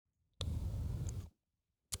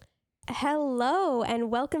Hello,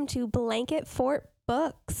 and welcome to Blanket Fort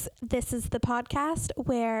Books. This is the podcast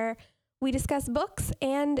where we discuss books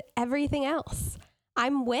and everything else.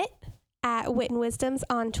 I'm Wit at Wit and Wisdoms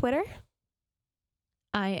on Twitter.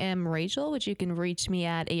 I am Rachel, which you can reach me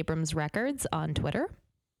at Abrams Records on Twitter.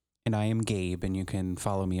 And I am Gabe, and you can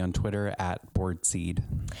follow me on Twitter at BoardSeed.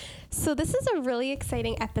 So this is a really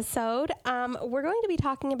exciting episode. We're going to be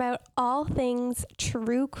talking about all things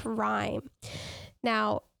true crime.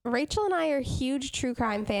 Now, Rachel and I are huge true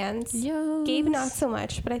crime fans. Yes. Gabe, not so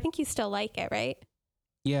much, but I think you still like it, right?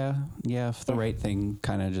 Yeah, if the right thing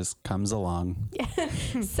kind of just comes along.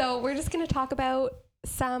 Yeah. So we're just going to talk about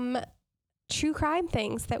some true crime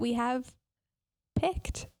things that we have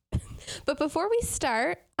picked. But before we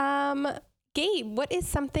start, Gabe, what is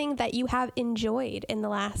something that you have enjoyed in the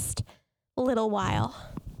last little while?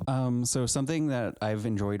 So something that I've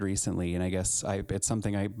enjoyed recently, and I guess it's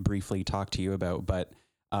something I briefly talked to you about, but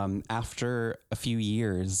after a few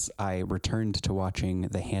years, I returned to watching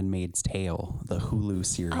The Handmaid's Tale, the Hulu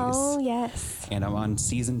series. Oh, yes. And I'm on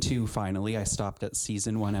season 2 finally. I stopped at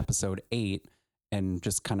season 1, episode 8, and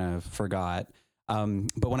just kind of forgot.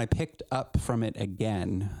 But when I picked up from it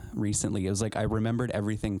again recently, it was like I remembered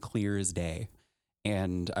everything clear as day.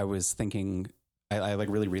 And I was thinking, I like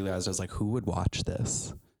really realized, I was like, who would watch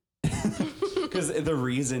this? Because the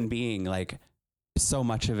reason being, like, so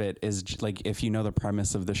much of it is like, if you know the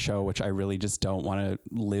premise of the show, which I really just don't want to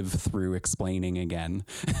live through explaining again.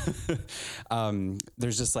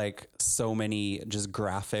 There's just like so many just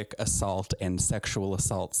graphic assault and sexual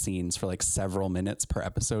assault scenes for like several minutes per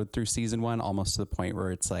episode through season 1, almost to the point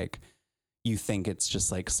where it's like, you think it's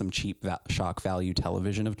just like some cheap shock value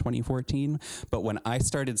television of 2014. But when I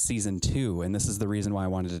started season 2, and this is the reason why I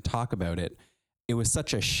wanted to talk about it, it was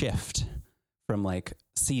such a shift from like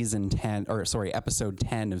episode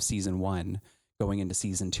 10 of season 1 going into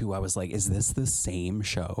season 2. I was like, is this the same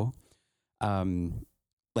show? I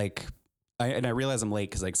realize I'm late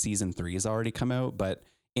because like season 3 has already come out, but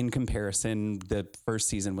in comparison, the first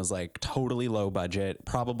season was like totally low budget,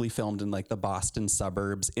 probably filmed in like the Boston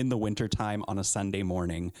suburbs in the wintertime on a Sunday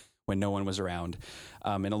morning when no one was around.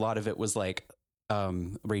 And a lot of it was like,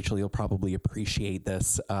 Rachel, you'll probably appreciate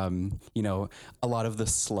this. A lot of the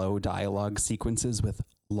slow dialogue sequences with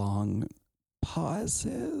long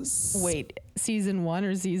pauses. Wait, season 1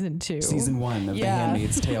 or season 2? Season 1 of The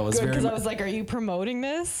Handmaid's Tale was because I was like, are you promoting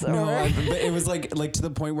this? No, but it was like to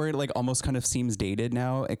the point where it like almost kind of seems dated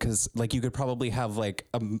now, because like you could probably have like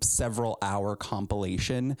a several hour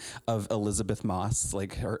compilation of Elizabeth Moss,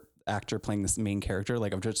 like her actor playing this main character,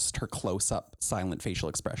 like of just her close-up silent facial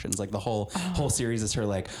expressions. Like the whole series is her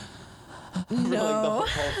like No. like the whole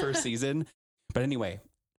first season. But anyway,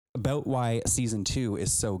 about why season 2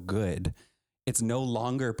 is so good. It's no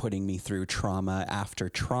longer putting me through trauma after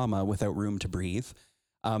trauma without room to breathe.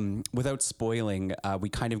 Without spoiling, we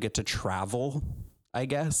kind of get to travel, I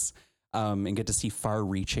guess, and get to see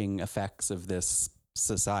far-reaching effects of this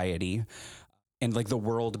society. And like the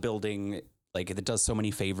world building, like it does so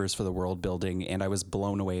many favors for the world building, and I was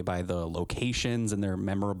blown away by the locations and their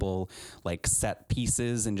memorable like set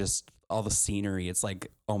pieces and just all the scenery. It's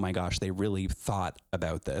like, oh my gosh, they really thought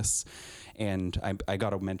about this. And I got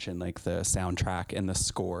to mention like the soundtrack and the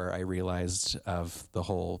score. I realized of the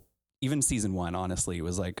whole, even season 1, honestly, it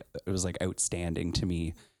was like outstanding to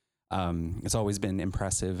me. It's always been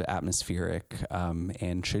impressive, atmospheric,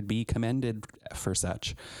 and should be commended for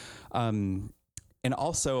such. And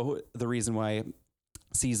also the reason why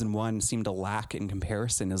season 1 seemed to lack in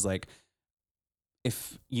comparison is like,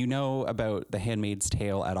 if you know about The Handmaid's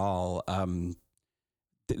Tale at all,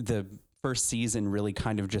 the first season really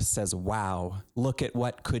kind of just says, wow, look at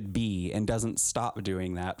what could be, and doesn't stop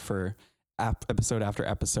doing that for episode after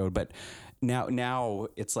episode. But now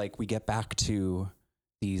it's like we get back to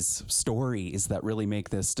these stories that really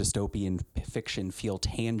make this dystopian fiction feel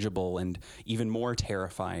tangible and even more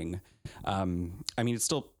terrifying. I mean, it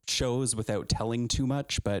still shows without telling too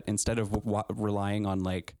much, but instead of relying on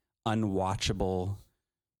like unwatchable,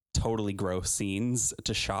 totally gross scenes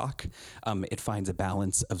to shock, it finds a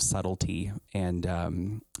balance of subtlety, and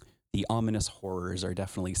the ominous horrors are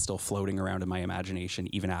definitely still floating around in my imagination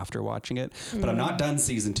even after watching it. But I'm not done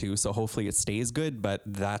season 2, so hopefully it stays good, but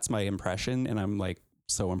that's my impression, and I'm like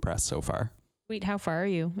so impressed so far. Wait, how far are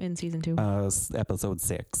you in season 2? Episode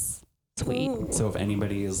 6. Sweet. Ooh. So if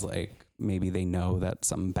anybody is like, maybe they know that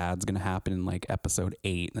something bad's gonna happen in like episode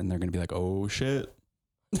 8, then they're gonna be like, oh shit.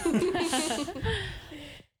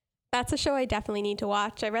 That's a show I definitely need to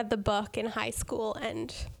watch. I read the book in high school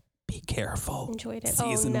and be careful. Enjoyed it.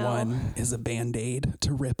 Season oh, no. 1 is a Band-Aid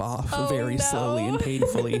to rip off Oh, very no. slowly and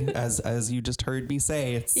painfully, as you just heard me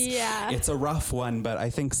say. It's a rough one, but I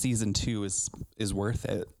think season 2 is worth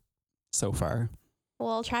it so far. Well,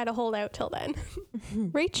 I'll try to hold out till then.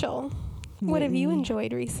 Rachel, what have you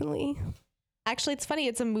enjoyed recently? Actually, it's funny.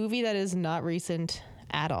 It's a movie that is not recent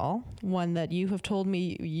at all. One that you have told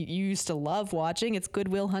me you used to love watching. It's Good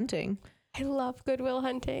Will Hunting. I love Good Will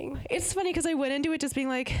Hunting. It's funny because I went into it just being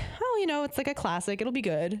like, oh, you know, it's like a classic. It'll be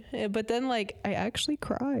good. But then like I actually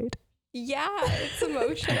cried. Yeah, it's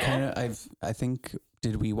emotional. I think,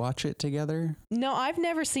 did we watch it together? No, I've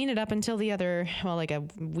never seen it up until like a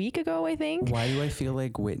week ago, I think. Why do I feel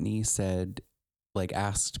like Whitney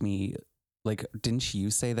asked me, like, didn't you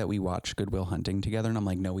say that we watched Good Will Hunting together? And I'm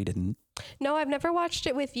like, no, we didn't. No, I've never watched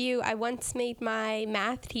it with you. I once made my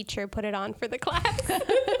math teacher put it on for the class.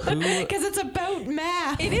 Because it's about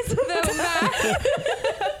math. It is about math.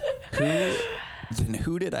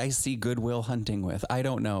 Who did I see Good Will Hunting with? I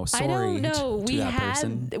don't know. Sorry. I don't know. To that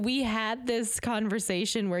person. We had this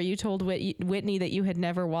conversation where you told Whitney that you had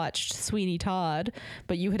never watched Sweeney Todd,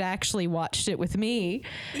 but you had actually watched it with me.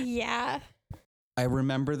 Yeah. I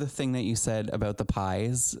remember the thing that you said about the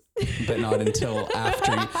pies, but not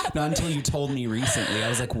until you told me recently. I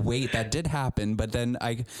was like, wait, that did happen. But then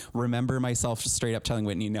I remember myself straight up telling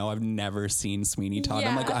Whitney, no, I've never seen Sweeney Todd.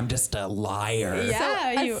 I'm like, I'm just a liar.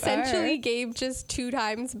 Yeah, so you essentially are. Gabe just 2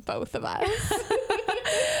 times both of us.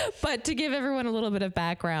 But to give everyone a little bit of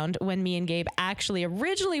background, when me and Gabe actually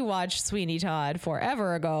originally watched Sweeney Todd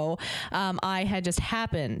forever ago, I had just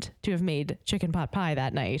happened to have made chicken pot pie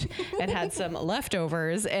that night and had some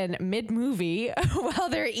leftovers. And mid-movie, while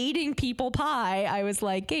they're eating people pie, I was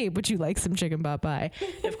like, Gabe, would you like some chicken pot pie?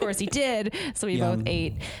 And of course he did. So we both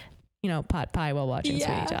ate, pot pie while watching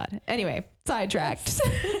Sweeney Todd. Anyway, sidetracked.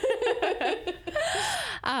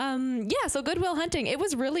 So Good Will Hunting, it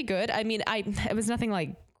was really good. I mean, it was nothing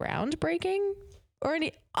like groundbreaking or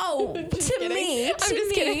any. Oh, to kidding. me, I'm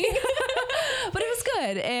just kidding. But it was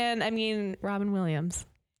good, and I mean, Robin Williams.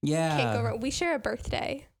 Yeah. Can't go wrong. We share a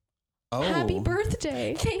birthday. Oh. Happy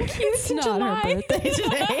birthday. Thank you. It's not her birthday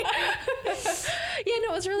today. Yeah,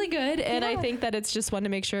 no, it was really good, and I think that it's just one to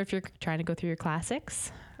make sure if you're trying to go through your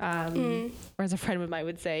classics. Or as a friend of mine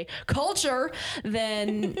would say, culture,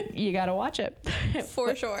 then you got to watch it.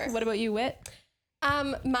 For sure. What about you, Whit?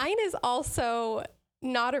 Mine is also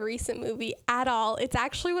not a recent movie at all. It's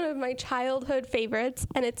actually one of my childhood favorites,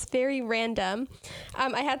 and it's very random.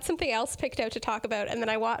 I had something else picked out to talk about, and then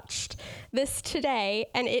I watched this today,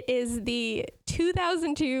 and it is the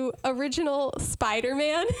 2002 original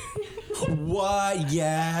Spider-Man. What?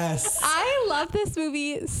 Yes. I love this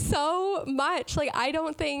movie so much. Like, I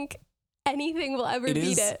don't think anything will ever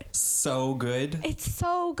beat it. So good. It's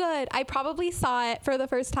so good. I probably saw it for the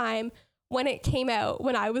first time when it came out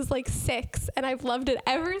when I was like 6, and I've loved it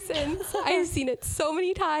ever since. I've seen it so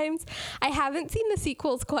many times. I haven't seen the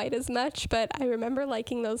sequels quite as much, but I remember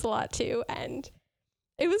liking those a lot too, and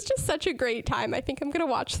it was just such a great time. I think I'm going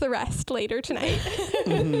to watch the rest later tonight.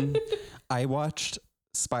 I watched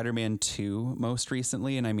Spider-Man 2 most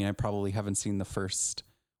recently, and I mean, I probably haven't seen the first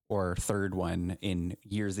or third one in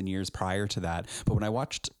years and years prior to that. But when I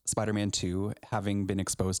watched Spider-Man 2, having been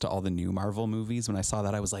exposed to all the new Marvel movies, when I saw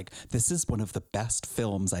that, I was like, this is one of the best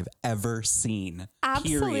films I've ever seen.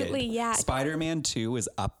 Absolutely, period. yeah. Spider-Man 2 is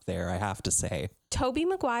up there, I have to say. Tobey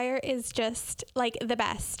Maguire is just like the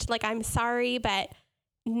best. Like, I'm sorry, but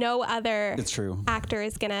no other It's true. actor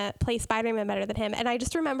is gonna play Spider-Man better than him. And I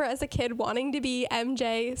just remember as a kid wanting to be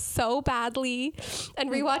MJ so badly, and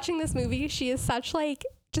rewatching this movie, she is such like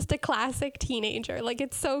just a classic teenager. Like,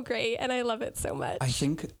 it's so great, and I love it so much. I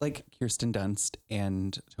think like Kirsten Dunst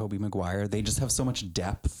and Tobey Maguire, they just have so much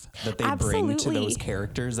depth that they bring to Absolutely. those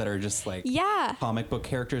characters that are just like comic book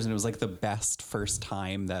characters. And it was like the best first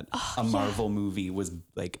time that a Marvel movie was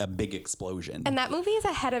like a big explosion. And that movie is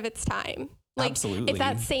ahead of its time. Like, Absolutely. if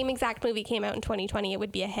that same exact movie came out in 2020, it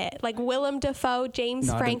would be a hit. Like Willem Dafoe, James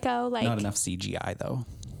Franco, like not enough CGI though.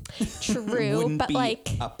 true, Wouldn't but be like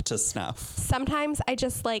up to snuff. sometimes I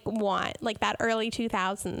just like want like that early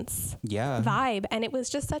 2000s Yeah. vibe, and it was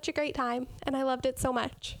just such a great time, and I loved it so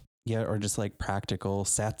much. Yeah, or just like practical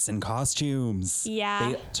sets and costumes. Yeah.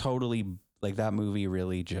 They totally like that movie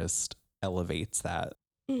really just elevates that.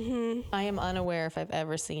 I am unaware if I've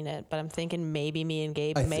ever seen it, but I'm thinking maybe me and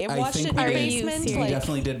Gabe I may have I watched think it in we the did. basement. serious? We Like,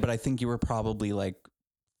 definitely did, but I think you were probably like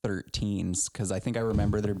 13s because I think I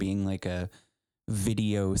remember there being like a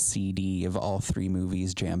video CD of all 3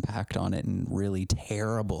 movies jam packed on it in really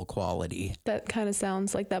terrible quality. That kind of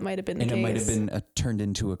sounds like that might have been the And case. it might have been turned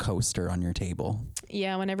into a coaster on your table.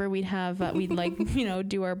 Yeah, whenever we'd have, we'd like,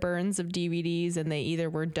 do our burns of DVDs and they either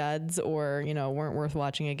were duds or, weren't worth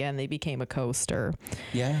watching again. They became a coaster.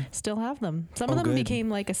 Yeah. Still have them. Some of them good. became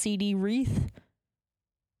like a CD wreath.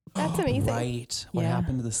 That's amazing. Right. What Yeah.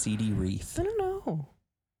 happened to the CD wreath? I don't know.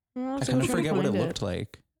 I kind of forget what it looked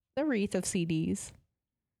like. The wreath of CDs.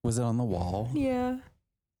 Was it on the wall? Yeah.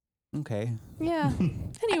 Okay. Yeah.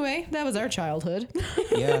 Anyway, that was our childhood.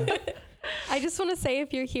 Yeah. I just want to say,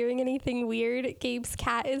 if you're hearing anything weird, Gabe's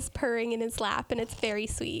cat is purring in his lap, and it's very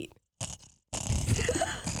sweet.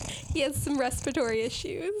 He has some respiratory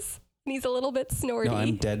issues, and he's a little bit snorty. No,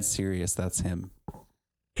 I'm dead serious. That's him.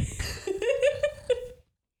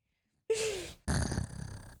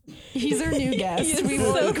 He's our new guest. We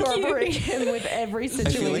will incorporate him with every I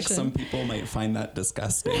situation. feel like some people might find that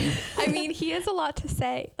disgusting. I mean, he has a lot to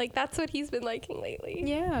say. Like, that's what he's been liking lately.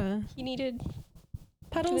 Yeah. He needed to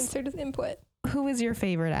Puddles, insert his input. who is your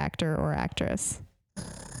favorite actor or actress?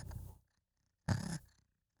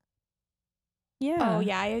 Yeah. Oh,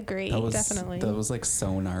 yeah, I agree. Definitely. That was like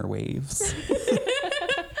sonar waves.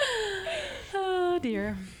 Oh,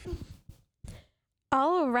 dear.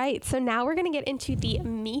 All right, so now we're going to get into the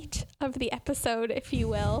meat of the episode, if you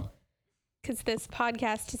will, because this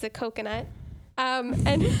podcast is a coconut.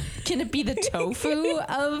 And Can it be the tofu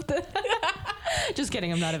of the... Just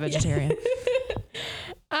kidding. I'm not a vegetarian.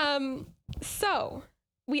 So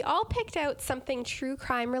we all picked out something true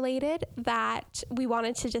crime related that we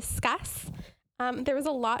wanted to discuss. There was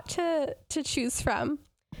a lot to choose from.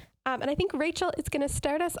 And I think Rachel is going to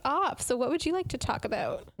start us off. So what would you like to talk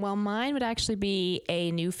about? Well, mine would actually be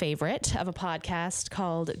a new favorite of a podcast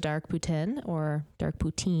called Dark Poutine, or Dark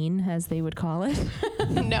Poutine, as they would call it.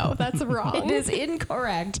 No, that's wrong. It is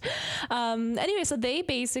incorrect. Anyway, so they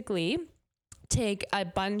basically take a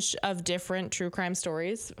bunch of different true crime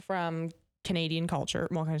stories from Canadian culture.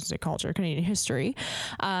 Well, I should say culture, Canadian history.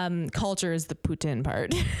 Culture is the Poutine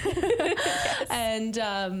part. Yes. And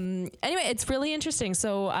anyway, it's really interesting.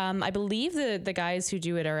 So I believe the guys who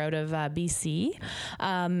do it are out of BC.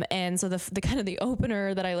 And so the kind of the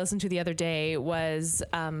opener that I listened to the other day was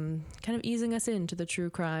kind of easing us into the true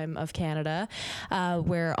crime of Canada,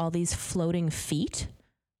 where all these floating feet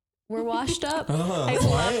were washed up. I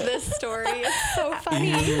love this story. It's so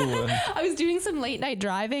funny. Ew. I was doing some late night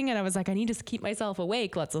driving and I was like, I need to keep myself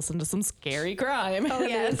awake. Let's listen to some scary crime. Oh,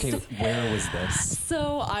 yes. Okay, where was this?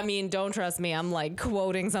 So, I mean, don't trust me. I'm like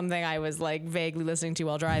quoting something I was like vaguely listening to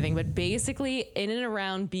while driving, but basically in and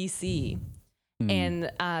around BC and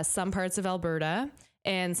some parts of Alberta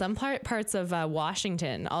and some parts of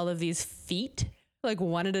Washington, all of these feet, like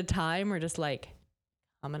one at a time, were just like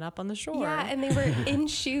coming up on the shore. Yeah, and they were in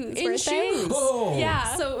shoes, In weren't they? shoes. Oh.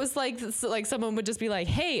 Yeah. So it was like someone would just be like,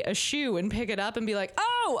 hey, a shoe, and pick it up and be like,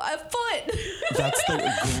 oh, a foot. That's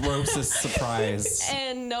the grossest surprise.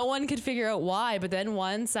 And no one could figure out why. But then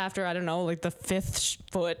once after, I don't know, like the fifth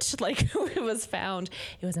foot, like it was found,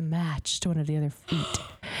 it was a match to one of the other feet.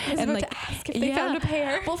 I was And, about like, to ask if they found a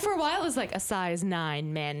pair. Well, for a while it was like a size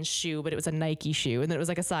 9 men's shoe, but it was a Nike shoe. And then it was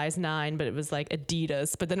like a size 9, but it was like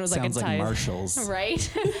Adidas. But then it was Sounds like a like size... Marshalls. Right.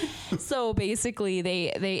 So basically they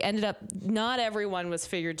ended up, not everyone was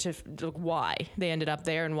figured to why they ended up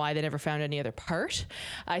there and why they never found any other part.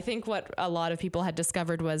 I think what a lot of people had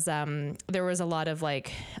discovered was there was a lot of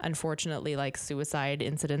like, unfortunately, like suicide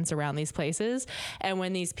incidents around these places. And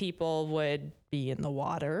when these people would be in the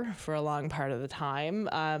water for a long part of the time,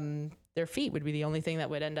 their feet would be the only thing that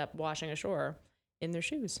would end up washing ashore in their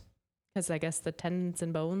shoes. Because I guess the tendons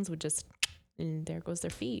and bones would just... and there goes their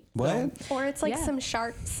feet. What? Or it's like Yeah. some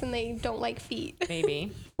sharks and they don't like feet.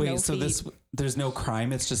 Maybe. Wait, No so feet. there's no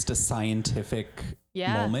crime. It's just a scientific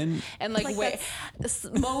Yeah. moment. And like, Like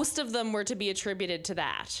most of them were to be attributed to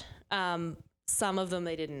that. Some of them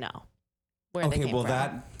they didn't know where they Okay, came well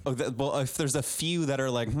from. well, if there's a few that are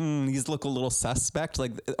like, these look a little suspect.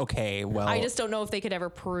 Like, okay, well, I just don't know if they could ever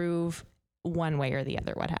prove one way or the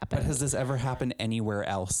other what But happened. has this ever happened anywhere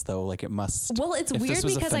else though? Like, it must. Well, it's if this weird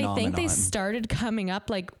was a because I think they phenomenon. started coming up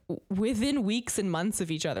like within weeks and months of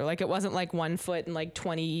each other. Like it wasn't like one foot in like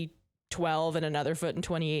 2012 and another foot in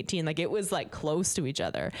 2018. Like it was like close to each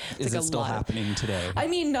other. It's Is like it a still lot of- happening today? I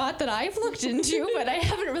mean, not that I've looked into, but I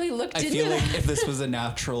haven't really looked I into feel that. like if this was a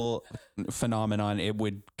natural phenomenon, it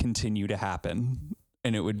would continue to happen.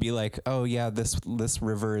 and it would be like, oh yeah, this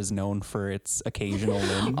river is known for its occasional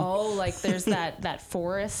wind. Oh, like there's that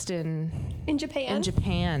forest in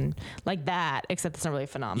Japan, like that, except it's not really a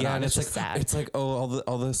phenomenon. Yeah, and it's it's just like sad. it's like, oh,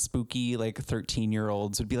 all the spooky like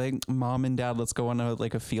 13-year-olds would be like, Mom and Dad, let's go on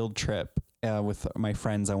a field trip with my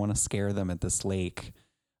friends. I want to scare them at this lake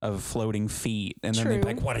of floating feet, and then they'd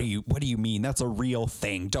be like, what do you mean? That's a real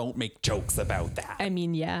thing. Don't make jokes about that. I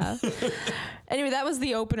mean, yeah. Anyway, that was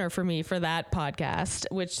the opener for me for that podcast,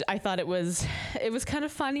 which I thought it was kind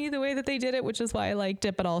of funny the way that they did it, which is why I liked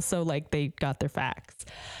it, but also like they got their facts.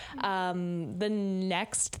 The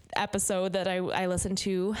next episode that I listened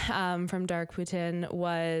to from Dark Putin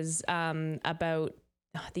was about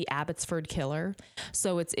the Abbotsford killer.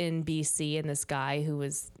 So it's in BC, and this guy who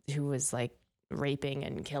was like raping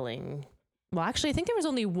and killing. Well, actually, I think there was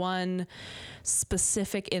only one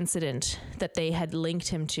specific incident that they had linked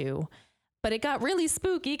him to, but it got really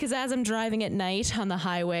spooky because as I'm driving at night on the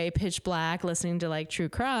highway, pitch black, listening to like true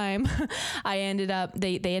crime, they ended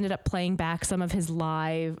up playing back some of his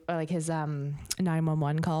live, like his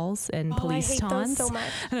 911 calls and police I hate taunts. those so much.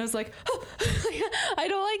 And I was like, oh, I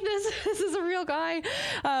don't like this. This is a real guy.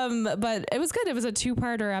 But it was good. It was a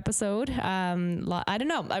 2-parter episode. I don't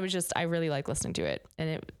know. I really like listening to it,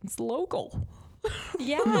 and it's local.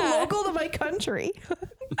 Yeah. Local to my country.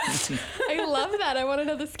 I love that. I want to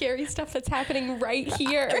know the scary stuff that's happening right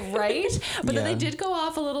here. Right? But then Yeah. they did go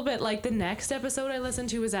off a little bit. Like the next episode I listened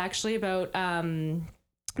to was actually about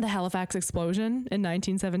the Halifax explosion in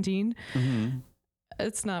 1917. Mm-hmm.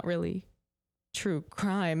 It's not really true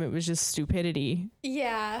crime. It was just stupidity.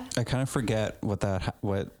 Yeah. I kind of forget what that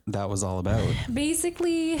was all about.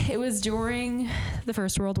 Basically, it was during the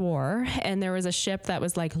First World War, and there was a ship that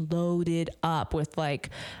was like loaded up with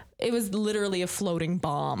like, it was literally a floating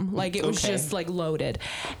bomb. Like it was Okay. just like loaded.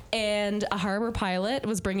 And a harbor pilot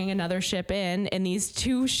was bringing another ship in, and these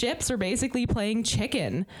two ships are basically playing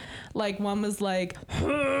chicken. Like one was like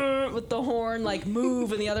with the horn, like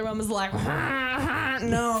move, and the other one was like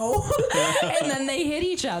no. And then they hit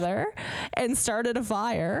each other and started a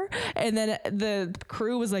fire. And then the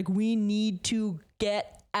crew was like, we need to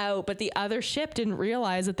get out, but the other ship didn't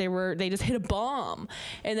realize that they just hit a bomb.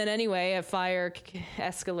 And then anyway, a fire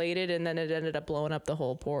escalated, and then it ended up blowing up the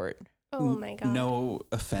whole port. Oh my God. No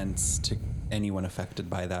offense to anyone affected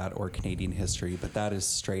by that or Canadian history, but that is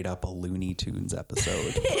straight up a Looney Tunes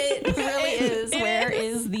episode. It really is. Where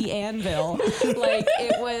is the anvil? Like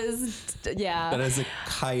it was, yeah. That is a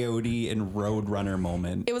Coyote and Roadrunner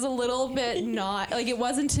moment. It was a little bit not like, it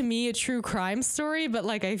wasn't to me a true crime story, but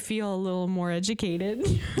like I feel a little more educated.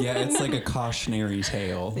 Yeah, it's like a cautionary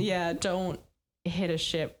tale. Yeah, don't hit a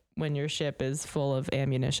ship when your ship is full of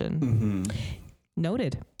ammunition. Mm-hmm.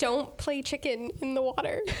 Noted. Don't play chicken in the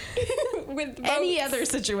water with Any boats. other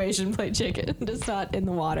situation, play chicken, just not in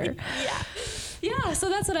the water. Yeah. Yeah, so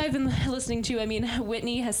that's what I've been listening to. I mean,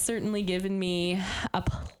 Whitney has certainly given me a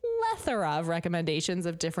plethora of recommendations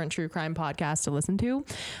of different true crime podcasts to listen to.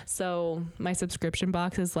 So my subscription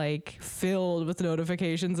box is like filled with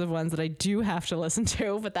notifications of ones that I do have to listen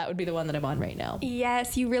to, but that would be the one that I'm on right now.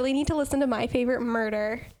 Yes, you really need to listen to My Favorite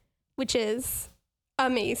Murder, which is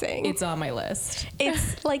amazing. It's on my list.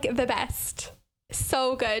 It's like the best.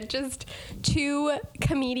 So good. Just two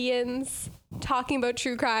comedians talking about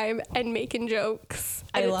true crime and making jokes.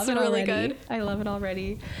 And I love it's it really already. good. I love it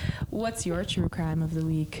already. What's your true crime of the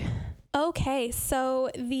week? Okay, so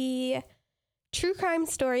the true crime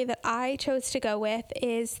story that I chose to go with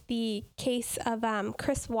is the case of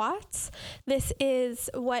Chris Watts. This is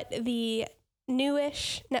what the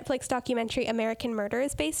newish Netflix documentary American Murder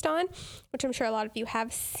is based on, which I'm sure a lot of you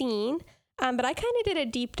have seen. But I kind of did a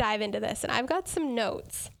deep dive into this, and I've got some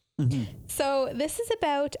notes. Mm-hmm. So this is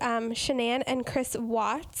about Shanann and Chris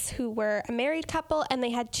Watts, who were a married couple, and they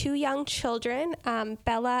had 2 young children,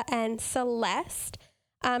 Bella and Celeste.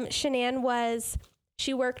 Shanann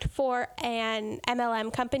she worked for an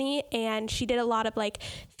MLM company, and she did a lot of like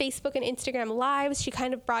Facebook and Instagram lives. She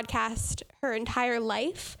kind of broadcast her entire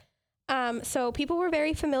life. So people were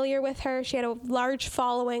very familiar with her. She had a large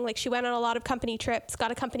following. Like she went on a lot of company trips,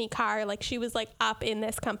 got a company car. Like she was like up in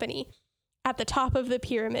this company at the top of the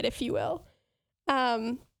pyramid, if you will.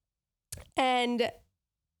 And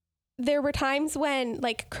there were times when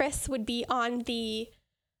like Chris would be on the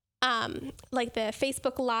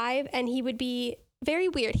Facebook Live, and he would be very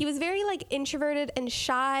weird. He was very like introverted and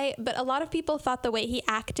shy, but a lot of people thought the way he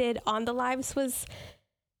acted on the lives was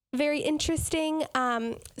very interesting.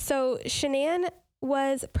 So Shanann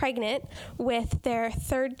was pregnant with their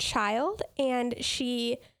 3rd child, and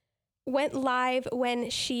she went live when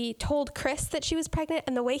she told Chris that she was pregnant,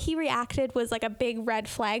 and the way he reacted was like a big red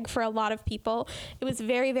flag for a lot of people. It was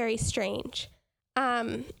very, very strange.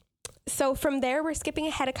 So from there, we're skipping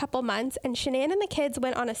ahead a couple months, and Shanann and the kids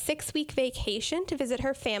went on a 6-week vacation to visit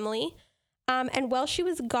her family. And while she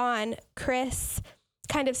was gone, Chris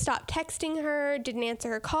kind of stopped texting her, didn't answer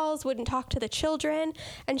her calls, wouldn't talk to the children.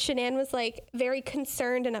 And Shanann was like very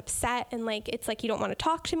concerned and upset, and like, it's like, you don't want to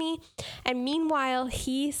talk to me. And meanwhile,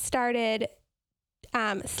 he started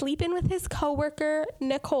sleeping with his coworker,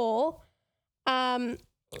 Nicole,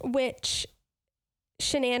 which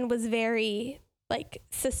Shanann was very like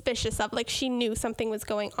suspicious of. Like, she knew something was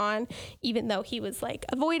going on, even though he was like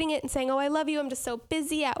avoiding it and saying, oh, I love you, I'm just so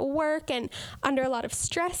busy at work and under a lot of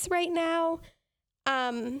stress right now.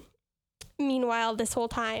 Meanwhile, this whole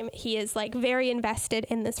time he is like very invested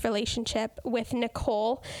in this relationship with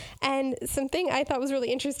Nicole. And something I thought was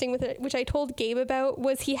really interesting with it, which I told Gabe about,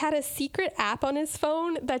 was he had a secret app on his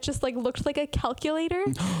phone that just like looked like a calculator,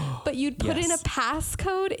 but you'd put in a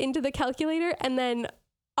passcode into the calculator, and then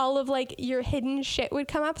all of like your hidden shit would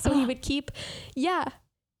come up. So he would keep,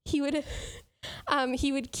 he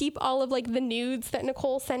would keep all of like the nudes that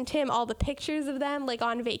Nicole sent him, all the pictures of them like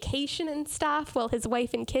on vacation and stuff while his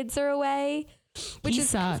wife and kids are away. Which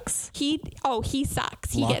sucks. He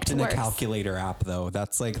sucks. He Locked gets in worse. a calculator app, though.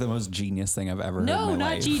 That's like the most genius thing I've ever heard in my life. No,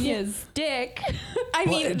 not genius. Dick. I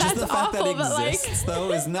mean, just that's the fact awful, that but exists, like,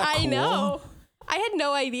 though, isn't that cool? I know. I had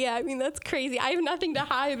no idea. I mean, that's crazy. I have nothing to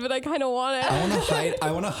hide, but I kind of want it.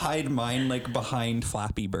 I want to hide mine like behind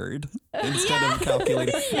Flappy Bird instead of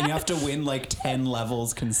calculator. And you have to win like 10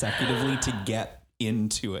 levels consecutively to get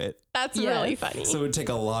into it. That's really funny. So it would take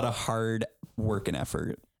a lot of hard work and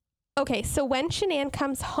effort. Okay, so when Shanann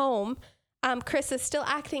comes home, Chris is still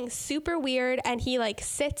acting super weird, and he like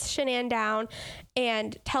sits Shanann down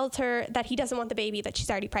and tells her that he doesn't want the baby that she's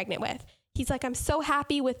already pregnant with. He's like, I'm so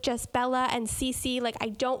happy with just Bella and Cece. Like, I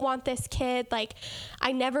don't want this kid. Like,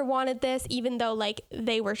 I never wanted this, even though like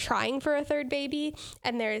they were trying for a third baby.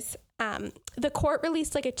 And there's, the court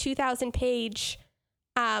released like a 2,000-page,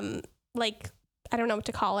 like, I don't know what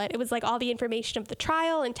to call it. It was like all the information of the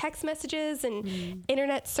trial and text messages and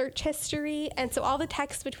internet search history. And so all the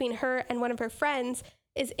text between her and one of her friends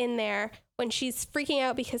is in there when she's freaking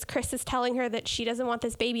out because Chris is telling her that she doesn't want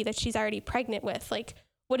this baby that she's already pregnant with. Like,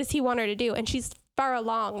 what does he want her to do? And she's far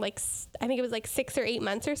along, like, I think it was like 6 or 8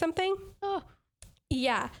 months or something. Oh,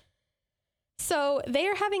 yeah. So they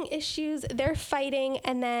are having issues. They're fighting.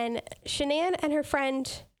 And then Shanann and her friend,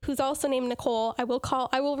 who's also named Nicole, I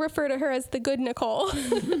will refer to her as the good Nicole,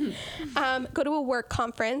 go to a work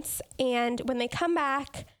conference. And when they come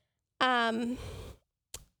back,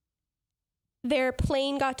 their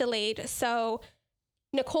plane got delayed. So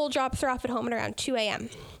Nicole drops her off at home at around 2 a.m.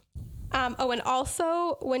 And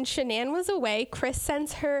also when Shanann was away, Chris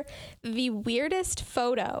sends her the weirdest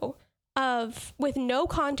photo with no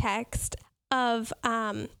context of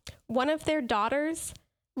one of their daughters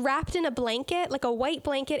wrapped in a blanket, like a white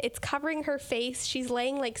blanket. It's covering her face. She's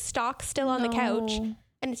laying like stock still on the couch, and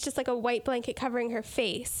it's just like a white blanket covering her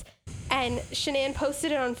face. And Shanann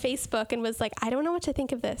posted it on Facebook and was like, I don't know what to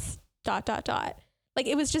think of this, ... Like,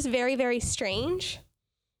 it was just very, very strange.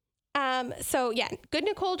 So yeah, good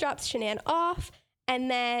Nicole drops Shanann off, and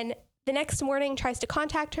then the next morning tries to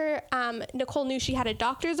contact her. Nicole knew she had a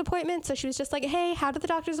doctor's appointment, so she was just like, hey, how did the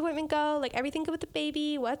doctor's appointment go? Like, everything good with the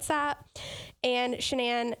baby? What's up? And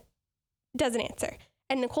Shanann doesn't answer,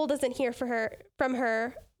 and Nicole doesn't hear from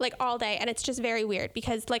her like all day, and it's just very weird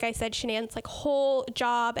because, like I said, Shanann's like whole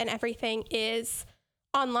job and everything is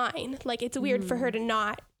online. Like, it's weird for her to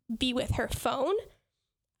not be with her phone.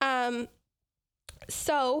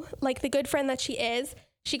 So, like the good friend that she is,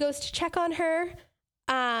 she goes to check on her.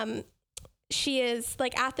 She is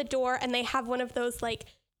like at the door, and they have one of those like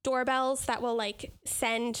doorbells that will like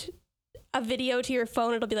send a video to your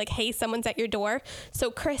phone. It'll be like, hey, someone's at your door.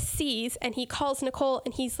 So Chris sees, and he calls Nicole,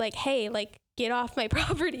 and he's like, hey, like, get off my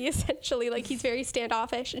property, essentially. Like, he's very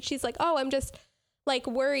standoffish. And she's like, oh, I'm just like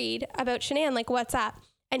worried about Shanann. Like, what's up?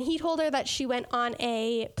 And he told her that she went on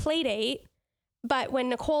a play date. But when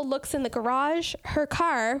Nicole looks in the garage, her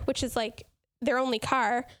car, which is like their only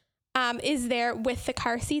car, is there with the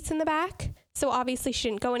car seats in the back. So obviously she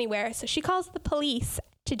didn't go anywhere. So she calls the police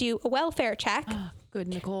to do a welfare check. Oh, good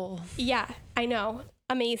Nicole. Yeah, I know.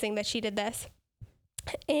 Amazing that she did this.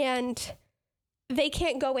 And they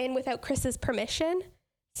can't go in without Chris's permission.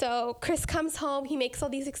 So Chris comes home, he makes all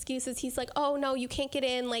these excuses. He's like, oh no, you can't get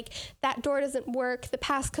in. Like, that door doesn't work. The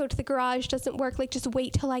passcode to the garage doesn't work. Like, just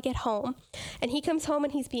wait till I get home. And he comes home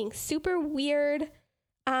and he's being super weird.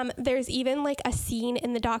 There's even like a scene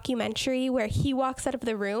in the documentary where he walks out of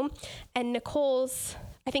the room and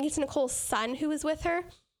I think it's Nicole's son who was with her,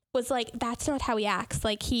 was like, that's not how he acts.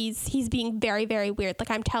 Like he's being very, very weird.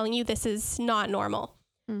 Like, I'm telling you, this is not normal.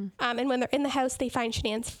 And when they're in the house, they find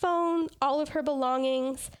Shanann's phone, all of her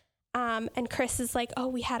belongings. And Chris is like, oh,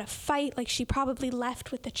 we had a fight. Like, she probably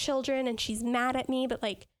left with the children and she's mad at me, but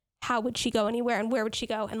like, how would she go anywhere and where would she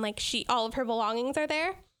go? And like, all of her belongings are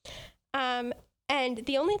there. And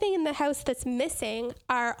the only thing in the house that's missing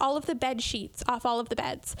are all of the bed sheets off all of the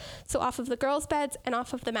beds. So off of the girls' beds and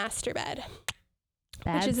off of the master bed.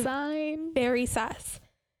 Bad which is sign. Very sus.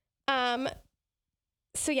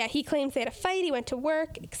 So yeah, he claims they had a fight. He went to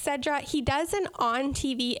work, etc. He does an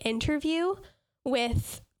on-TV interview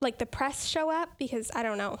with like the press show up because I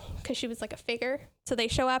don't know, because she was like a figure. So they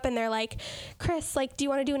show up and they're like, Chris, like, do you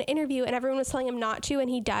want to do an interview? And everyone was telling him not to, and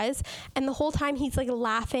he does. And the whole time he's like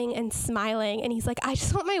laughing and smiling, and he's like, I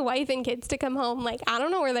just want my wife and kids to come home. Like, I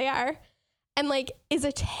don't know where they are. And like is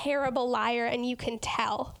a terrible liar, and you can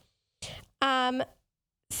tell.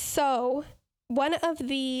 So one of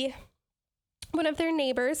their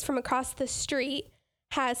neighbors from across the street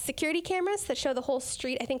has security cameras that show the whole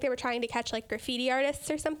street. I think they were trying to catch like graffiti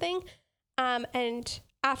artists or something. And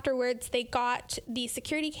afterwards they got the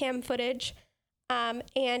security cam footage. And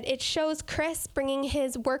it shows Chris bringing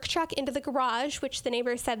his work truck into the garage, which the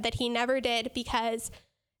neighbor said that he never did because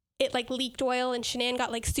it like leaked oil, and Shanann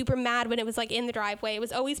got like super mad when it was like in the driveway. It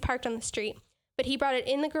was always parked on the street. But he brought it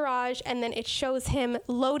in the garage, and then it shows him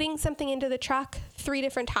loading something into the truck 3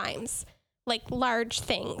 different times, like large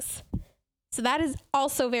things. So that is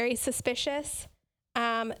also very suspicious.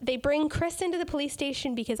 They bring Chris into the police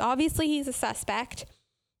station because obviously he's a suspect.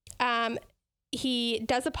 He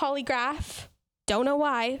does a polygraph. Don't know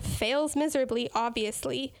why. Fails miserably,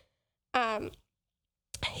 obviously.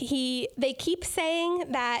 He keeps saying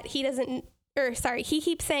that he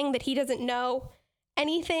keeps saying that he doesn't know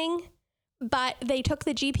anything. But they took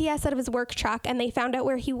the GPS out of his work truck and they found out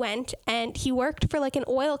where he went, and he worked for like an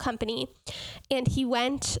oil company, and he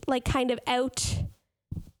went like kind of out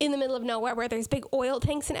in the middle of nowhere where there's big oil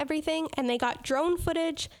tanks and everything, and they got drone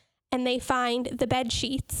footage and they find the bed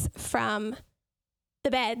sheets from the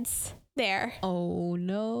beds there. Oh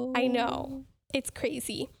no. I know. It's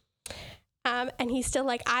crazy. And he's still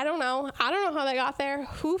like, I don't know how they got there.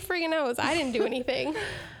 Who friggin' knows? I didn't do anything.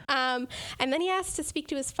 And then he asks to speak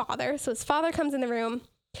to his father. So his father comes in the room,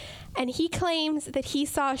 and he claims that he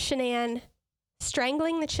saw Shanann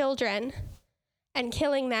strangling the children and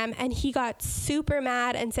killing them. And he got super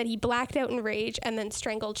mad and said he blacked out in rage and then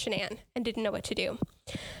strangled Shanann and didn't know what to do.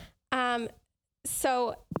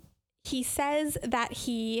 So he says that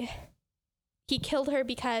he killed her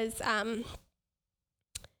because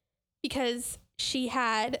she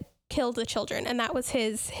had killed the children, and that was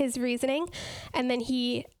his reasoning. And then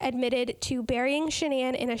he admitted to burying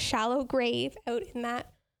Shanann in a shallow grave out in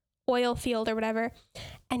that oil field or whatever,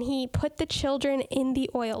 and he put the children in the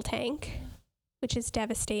oil tank, which is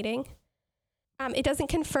devastating. It doesn't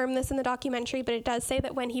confirm this in the documentary, but it does say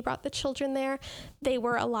that when he brought the children there, they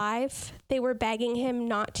were alive. They were begging him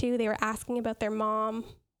not to. They were asking about their mom,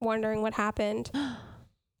 wondering what happened.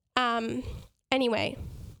 Anyway,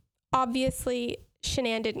 obviously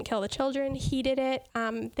Shanann didn't kill the children. He did it.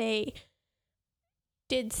 They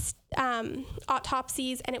did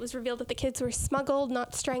autopsies, and it was revealed that the kids were smuggled,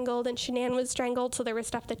 not strangled, and Shanann was strangled, so there was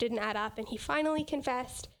stuff that didn't add up, and he finally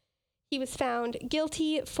confessed. He was found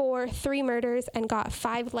guilty for 3 murders and got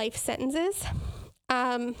 5 life sentences.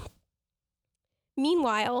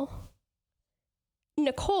 Meanwhile,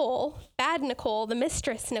 Nicole, bad Nicole, the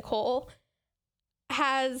mistress Nicole,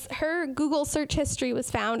 has her Google search history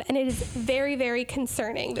was found, and it is very, very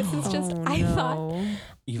concerning. This is just, I thought,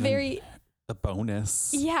 Even very... the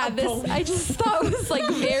bonus. Yeah, I just thought was like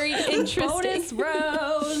very interesting. Bonus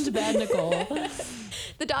round, bad Nicole.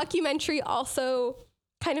 The documentary also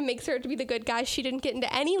kind of makes her to be the good guy. She didn't get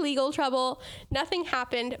into any legal trouble. Nothing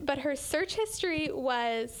happened, but her search history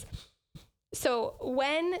was... So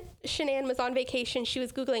when Shanann was on vacation, she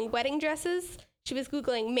was Googling wedding dresses. She was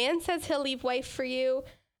Googling man says he'll leave wife for you.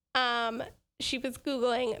 She was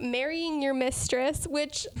Googling marrying your mistress,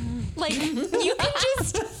 which like you can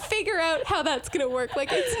just figure out how that's going to work. Like,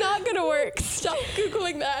 it's not going to work. Stop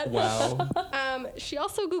Googling that. Wow. She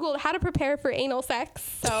also Googled how to prepare for anal sex.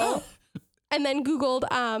 So, and then Googled,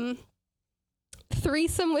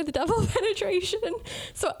 threesome with double penetration.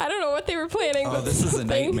 So I don't know what they were planning. Oh, this is a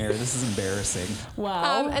nightmare. This is embarrassing.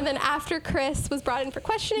 Wow. And then after Chris was brought in for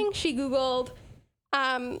questioning, she Googled,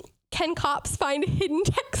 can cops find hidden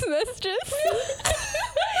text messages?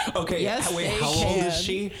 Okay. Yes, Wait, they how old can. is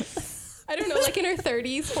she? I don't know, like in her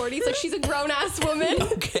 30s, 40s. Like she's a grown ass woman.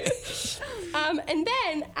 Okay. And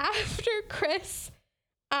then after Chris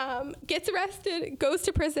gets arrested, goes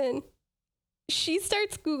to prison, she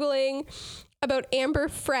starts Googling about Amber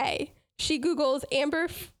Frey. She Googles Amber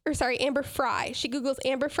Fry. She Googles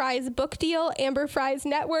Amber Fry's book deal, Amber Fry's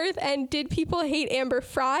net worth, and did people hate Amber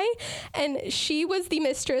Fry? And she was the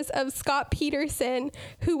mistress of Scott Peterson,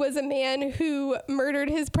 who was a man who murdered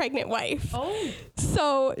his pregnant wife. Oh.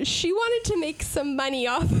 So she wanted to make some money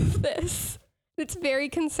off of this. It's very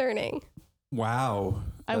concerning. Wow.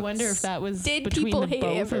 I wonder if that was Did between people the hate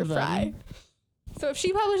both Amber of them. Fry? So if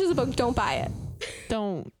she publishes a book, don't buy it.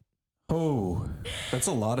 Don't. Oh, that's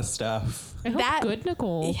a lot of stuff. I hope That- Good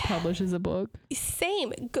Nicole publishes a book.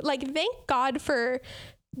 Same. Like, thank God for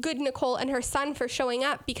Good Nicole and her son for showing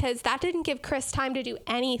up, because that didn't give Chris time to do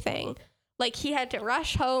anything. Like, he had to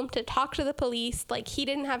rush home to talk to the police. Like, he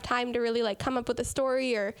didn't have time to really like come up with a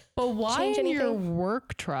story or But why change in your anything.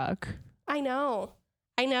 work truck? I know.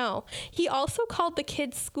 He also called the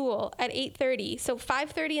kids' school at 8:30. So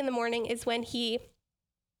 5:30 in the morning is when he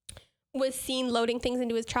was seen loading things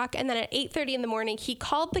into his truck. And then at 8:30 in the morning, he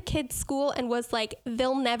called the kids' school and was like,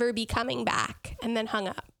 they'll never be coming back. And then hung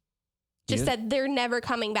up. Just said they're never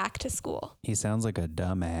coming back to school. He sounds like a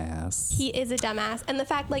dumbass. He is a dumbass. And the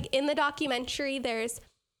fact, like, in the documentary,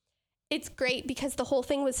 it's great because the whole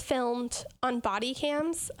thing was filmed on body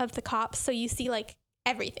cams of the cops. So you see like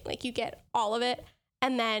everything, like you get all of it.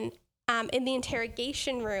 And then in the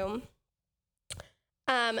interrogation room,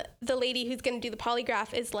 the lady who's going to do the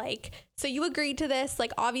polygraph is like, so you agreed to this?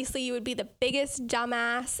 Like, obviously you would be the biggest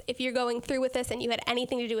dumbass if you're going through with this and you had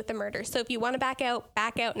anything to do with the murder. So if you want to back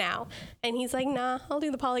out now. And he's like, nah, I'll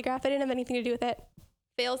do the polygraph. I didn't have anything to do with it.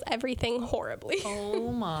 Fails everything horribly.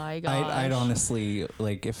 Oh my god. I'd honestly,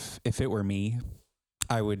 like, if it were me,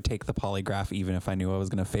 I would take the polygraph even if I knew I was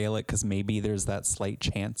going to fail it, because maybe there's that slight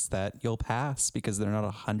chance that you'll pass because they're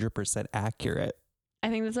not 100% accurate. I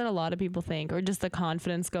think that's what a lot of people think, or just the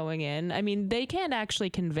confidence going in. I mean, they can't actually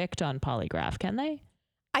convict on polygraph, can they?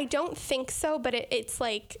 I don't think so, but it's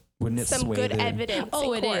like Wouldn't it some sway good the- evidence.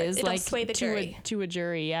 Oh, in it court. is It'll like sway the jury. to a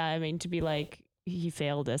jury. Yeah, I mean, to be like he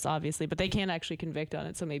failed this, obviously, but they can't actually convict on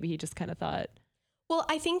it. So maybe he just kind of thought, Well,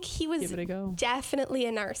 I think he was give it a go. definitely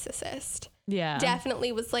a narcissist. Yeah,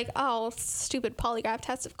 Definitely was like, oh, stupid polygraph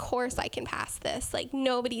test. Of course I can pass this. Like,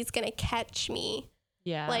 nobody's going to catch me.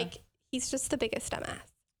 yeah. Like, he's just the biggest dumbass.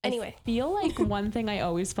 Anyway. I feel like one thing I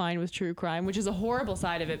always find with true crime, which is a horrible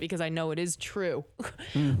side of it because I know it is true,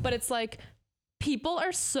 but it's like people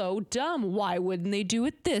are so dumb. Why wouldn't they do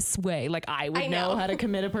it this way? Like I would know how to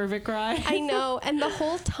commit a perfect crime. I know. And the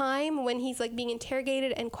whole time when he's like being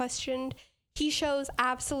interrogated and questioned, he shows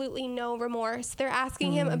absolutely no remorse. They're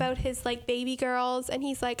asking him about his like baby girls and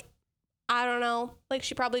he's like, I don't know. Like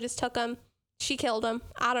she probably just took him. She killed him.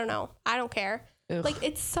 I don't know. I don't care. Ugh. Like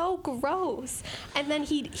it's so gross. And then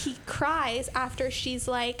he cries after she's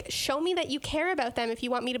like, show me that you care about them if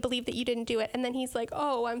you want me to believe that you didn't do it. And then he's like,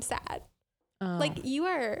 oh, I'm sad. Oh. Like you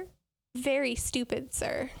are very stupid,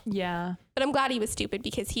 sir. Yeah. But I'm glad he was stupid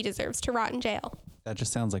because he deserves to rot in jail. That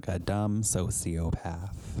just sounds like a dumb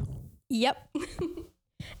sociopath. Yep.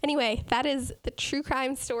 Anyway, that is the true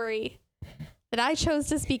crime story that I chose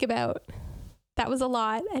to speak about. That was a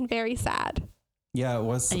lot and very sad. Yeah, it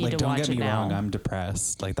was. I need Like, to don't watch get it me wrong, now. I'm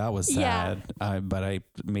depressed. Like, that was Yeah. sad. But I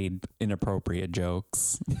made inappropriate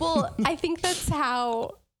jokes. Well, I think that's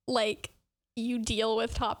how like you deal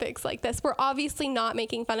with topics like this. We're obviously not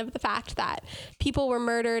making fun of the fact that people were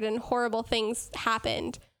murdered and horrible things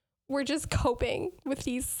happened. We're just coping with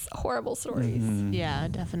these horrible stories. Mhm. Yeah,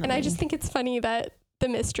 definitely. And I just think it's funny that the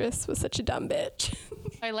mistress was such a dumb bitch.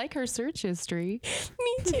 I like her search history.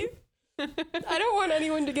 Me too. I don't want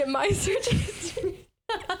anyone to get my search history.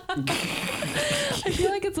 I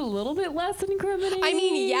feel like it's a little bit less incriminating. I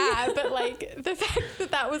mean, yeah, but like the fact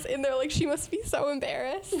that that was in there, like she must be so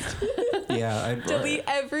embarrassed. Yeah. I'd Delete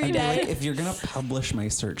every I'd be day. like, if you're going to publish my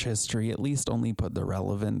search history, at least only put the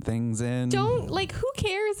relevant things in. Don't, like, who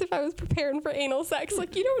cares if I was preparing for anal sex?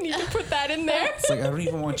 Like, you don't need to put that in there. It's like, I don't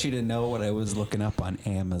even want you to know what I was looking up on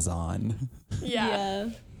Amazon. Yeah.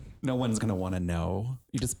 No one's going to want to know.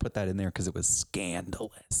 You just put that in there because it was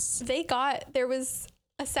scandalous. There was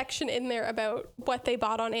a section in there about what they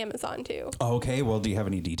bought on Amazon too. Okay, well, do you have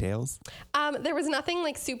any details? There was nothing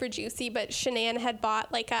like super juicy, but Shanann had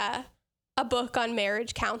bought like a book on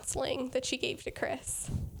marriage counseling that she gave to Chris.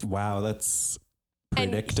 Wow, that's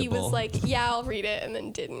predictable. And he was like, yeah, I'll read it, and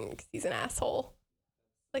then didn't because he's an asshole.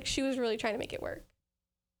 Like, she was really trying to make it work.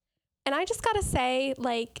 And I just gotta say,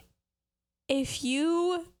 like, if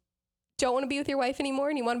you don't want to be with your wife anymore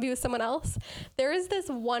and you want to be with someone else, there is this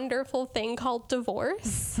wonderful thing called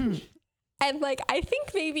divorce. And like, I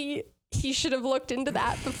think maybe he should have looked into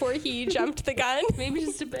that before he jumped the gun. Maybe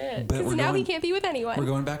just a bit. But Because now he can't be with anyone. We're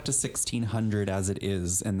going back to 1600 as it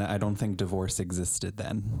is, and I don't think divorce existed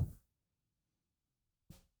then.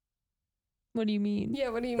 What do you mean? Yeah,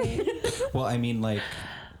 what do you mean? Well, I mean, like,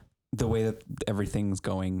 the way that everything's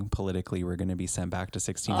going politically, we're going to be sent back to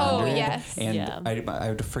 1600. Oh, yes. And Yeah. I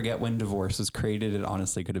would forget when divorce was created. It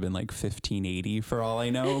honestly could have been like 1580 for all I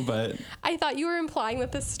know, but I thought you were implying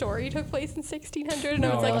that the story took place in 1600, and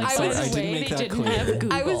No, I was like, I'm I sorry, was I didn't make that clear.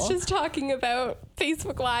 I was just talking about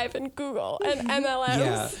Facebook Live and Google and MLMs.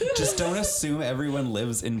 yeah, just don't assume everyone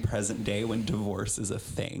lives in present day when divorce is a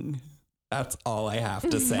thing. That's all I have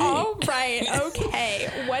to say. All right. Okay.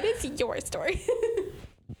 What is your story?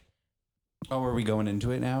 Oh, are we going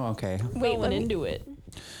into it now? Okay. Wait, Going into it.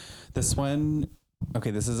 This one,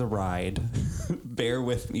 okay, this is a ride. Bear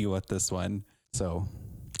with me with this one. So,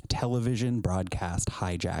 television broadcast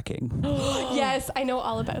hijacking. Yes, I know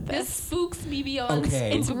all about This this. spooks me beyond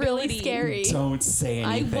Okay. It's really spookability. scary. Don't say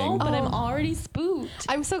I anything. won't, but I'm Oh. already spooked.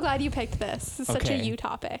 I'm so glad you picked this. It's such a Okay. you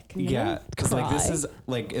topic. Yeah, because like this cry. is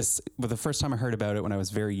like well, the first time I heard about it when I was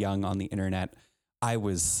very young on the internet, I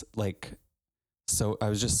was like, I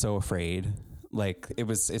was just so afraid. Like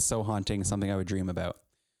it's so haunting, something I would dream about.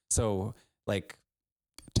 So like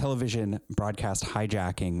television broadcast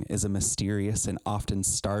hijacking is a mysterious and often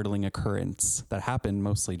startling occurrence that happened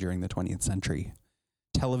mostly during the 20th century.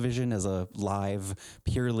 Television as a live,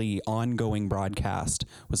 purely ongoing broadcast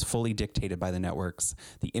was fully dictated by the networks.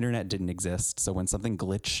 The internet didn't exist. So when something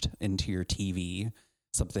glitched into your TV,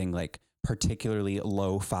 something like particularly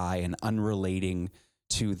lo-fi and unrelating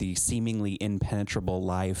to the seemingly impenetrable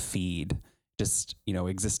live feed, just,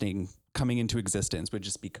 coming into existence would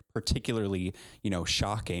just be particularly,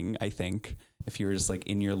 shocking, I think, if you were just like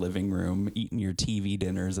in your living room eating your TV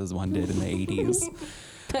dinners as one did in the 80s.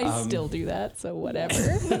 I still do that, so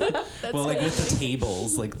whatever. Well, like with the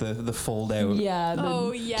tables, like the fold out Yeah.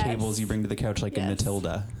 Oh, yes. tables you bring to the couch, like in Yes.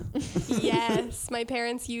 Matilda. Yes, my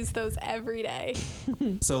parents use those every day.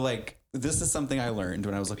 So like, this is something I learned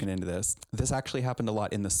when I was looking into this. This actually happened a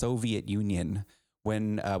lot in the Soviet Union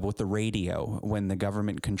when with the radio, when the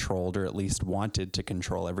government controlled or at least wanted to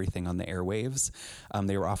control everything on the airwaves.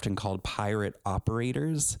 They were often called pirate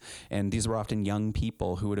operators. And these were often young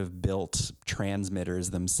people who would have built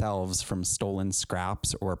transmitters themselves from stolen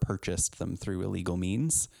scraps or purchased them through illegal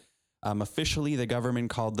means. Officially, the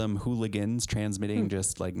government called them hooligans, transmitting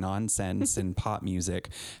just like nonsense and pop music.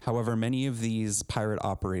 However, many of these pirate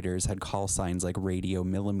operators had call signs like Radio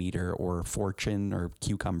Millimeter or Fortune or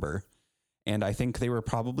Cucumber. And I think they were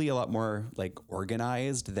probably a lot more like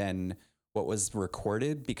organized than what was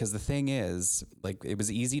recorded, because the thing is, like, it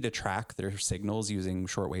was easy to track their signals using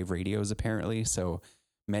shortwave radios, apparently. So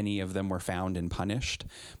many of them were found and punished.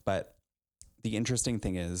 But the interesting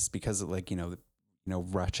thing is, because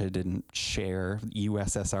Russia didn't share,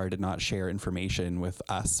 USSR did not share information with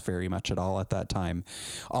us very much at all at that time.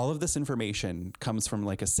 All of this information comes from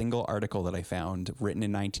like a single article that I found written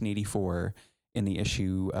in 1984 in an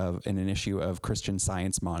issue of Christian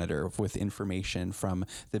Science Monitor with information from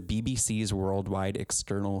the BBC's Worldwide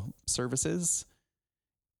External Services.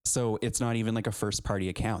 So it's not even like a first party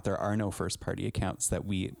account. There are no first party accounts that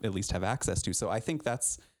we at least have access to. So I think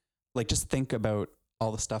that's like, just think about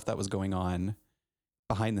all the stuff that was going on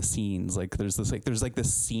behind the scenes. Like there's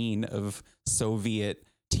this scene of Soviet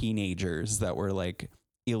teenagers that were like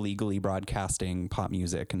illegally broadcasting pop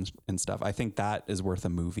music and stuff. I think that is worth a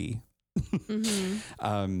movie.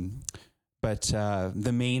 But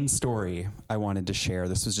the main story I wanted to share,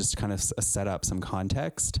 this was just kind of a set up some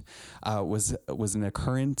context, was an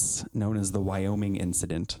occurrence known as the Wyoming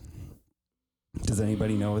incident. Does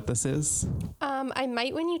anybody know what this is? I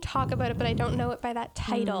might when you talk about it, but I don't know it by that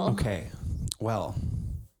title. Okay. Well,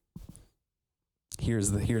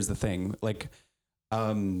 here's the thing. Like,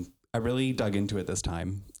 I really dug into it this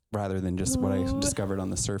time rather than just what I discovered on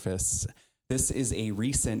the surface. This is a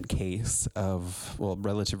relatively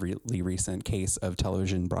recent case of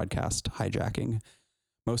television broadcast hijacking.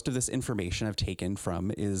 Most of this information I've taken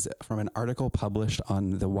is from an article published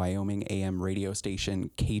on the Wyoming AM radio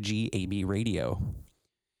station KGAB Radio.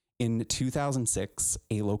 In 2006,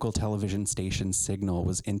 a local television station signal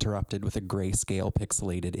was interrupted with a grayscale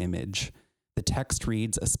pixelated image. The text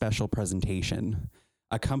reads, "A special presentation,"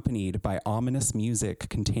 accompanied by ominous music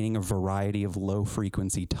containing a variety of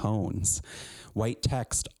low-frequency tones. White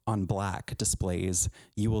text on black displays,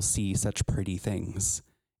 "You will see such pretty things."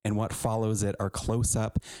 and what follows it are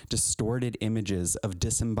close-up, distorted images of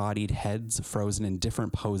disembodied heads frozen in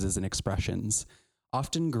different poses and expressions.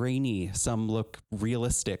 Often grainy, some look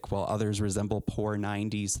realistic, while others resemble poor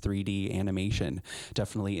 90s 3D animation,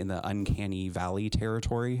 definitely in the uncanny valley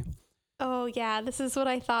territory. Oh, yeah, this is what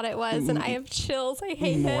I thought it was, and I have chills. I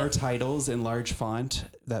hate More it. titles in large font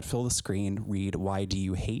that fill the screen read, "Why do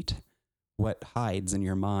you hate? What hides in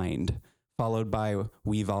your mind?" Followed by,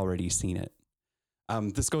 "We've already seen it."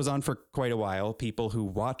 This goes on for quite a while. People who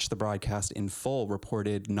watched the broadcast in full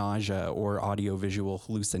reported nausea or audiovisual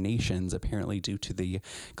hallucinations, apparently due to the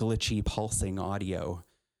glitchy, pulsing audio.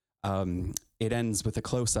 It ends with a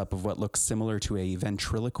close-up of what looks similar to a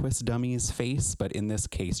ventriloquist dummy's face, but in this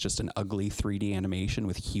case, just an ugly 3D animation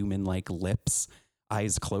with human-like lips,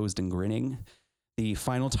 eyes closed and grinning. The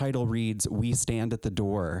final title reads, "We stand at the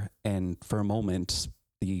door," and for a moment,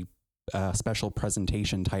 the special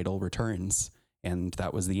presentation title returns. And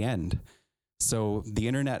that was the end. So the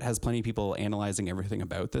internet has plenty of people analyzing everything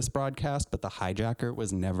about this broadcast, but the hijacker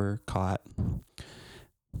was never caught.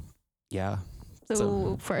 Yeah.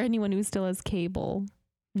 So for anyone who still has cable,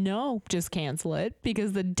 no, just cancel it,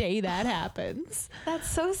 because the day that happens. That's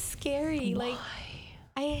so scary. Like,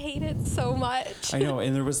 I hate it so much. I know.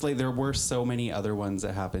 And there were so many other ones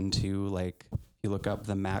that happened too. Like, you look up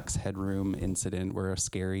the Max Headroom incident where a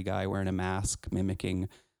scary guy wearing a mask mimicking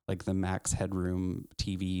like the Max Headroom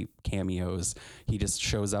TV cameos. He just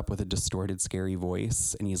shows up with a distorted, scary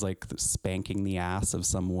voice, and he's like spanking the ass of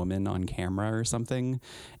some woman on camera or something.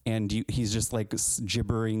 And he's just like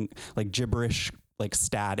gibberish, like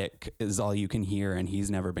static is all you can hear. And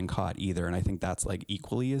he's never been caught either. And I think that's like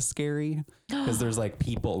equally as scary because there's like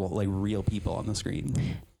people, like real people on the screen.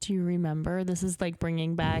 Do you remember? This is like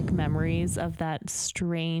bringing back memories of that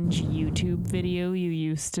strange YouTube video you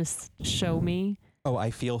used to show me. Oh,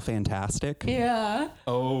 I Feel Fantastic. Yeah.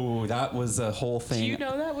 Oh, that was a whole thing. Do you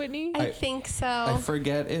know that, Whitney? I think so. I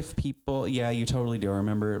forget if people, yeah, you totally do. I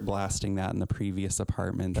remember blasting that in the previous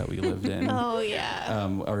apartment that we lived in. Oh, yeah.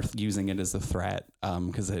 Or using it as a threat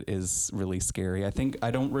because it is really scary.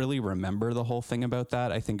 I don't really remember the whole thing about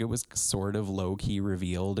that. I think it was sort of low key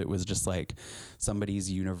revealed. It was just like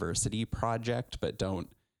somebody's university project, but don't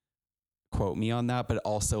quote me on that. But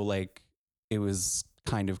also like it was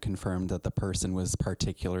kind of confirmed that the person was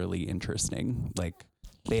particularly interesting. Like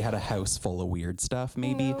they had a house full of weird stuff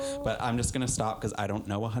maybe, but I'm just going to stop because I don't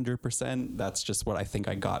know 100%. That's just what I think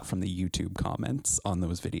I got from the YouTube comments on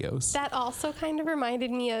those videos. That also kind of reminded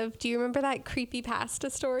me of, do you remember that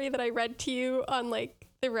creepypasta story that I read to you on like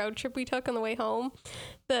the road trip we took on the way home?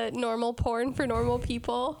 The normal porn for normal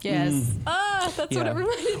people. Yes. That's what it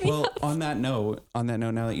reminded me Well, of. on that note,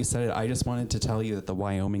 now that you said it, I just wanted to tell you that the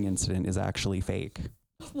Wyoming incident is actually fake.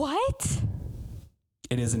 What?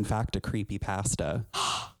 It is in fact a creepypasta.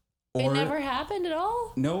 It never happened at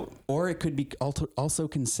all? No, or it could be also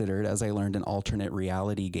considered, as I learned, an alternate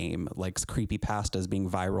reality game, like creepypastas being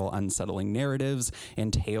viral, unsettling narratives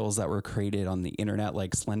and tales that were created on the internet,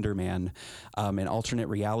 like Slender Man. An alternate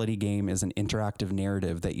reality game is an interactive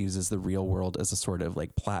narrative that uses the real world as a sort of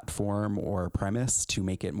like platform or premise to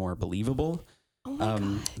make it more believable. Oh my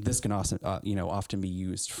God. This can also, often be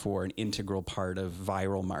used for an integral part of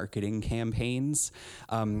viral marketing campaigns.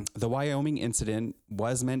 The Wyoming incident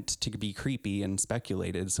was meant to be creepy and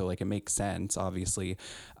speculated, so like it makes sense, obviously.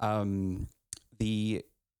 The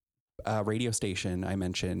radio station I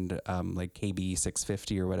mentioned, like KB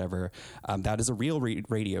 650 or whatever, that is a real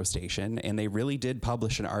radio station, and they really did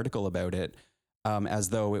publish an article about it. As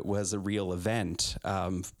though it was a real event.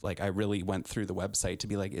 Like I really went through the website to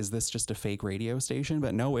be like, is this just a fake radio station?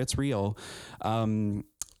 But no, it's real. And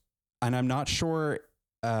I'm not sure.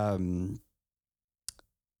 I'm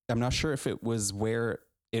not sure if it was where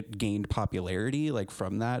it gained popularity, like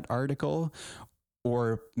from that article,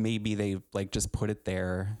 or maybe they like just put it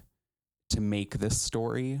there to make this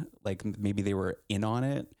story. Like maybe they were in on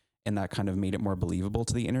it and that kind of made it more believable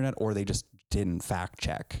to the internet, or they just didn't fact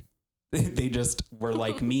check. They just were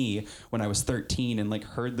like me when I was 13 and like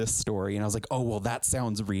heard this story and I was like, oh, well, that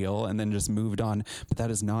sounds real, and then just moved on. But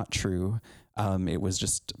that is not true. It was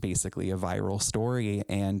just basically a viral story,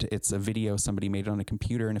 and it's a video somebody made on a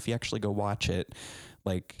computer. And if you actually go watch it,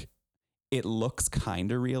 like it looks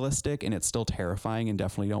kind of realistic and it's still terrifying, and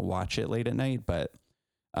definitely don't watch it late at night. But,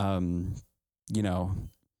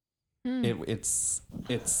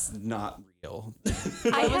 it's not real.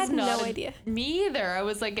 I had no idea. Me either. I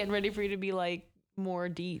was like getting ready for you to be like more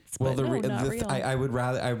deets. Well, but not real. I would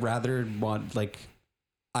rather want like,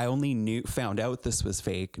 I only found out this was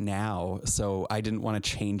fake now, so I didn't want to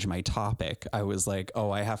change my topic. I was like, oh,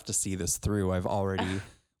 I have to see this through. I've already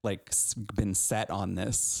been set on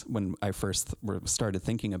this when I first started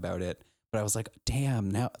thinking about it. But I was like, damn,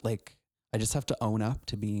 now like I just have to own up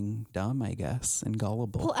to being dumb, I guess, and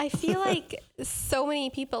gullible. Well, I feel like so many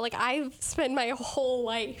people, like I've spent my whole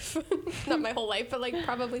life, not my whole life, but like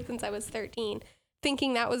probably since I was 13,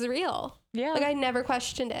 thinking that was real. Yeah. Like I never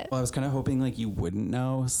questioned it. Well, I was kind of hoping like you wouldn't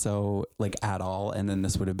know, so like at all, and then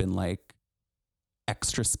this would have been like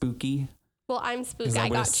extra spooky. Well, I'm spooked. Because I I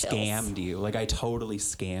would have got chills. scammed you. Like I totally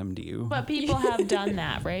scammed you. But people have done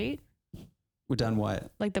that, right? We've done what?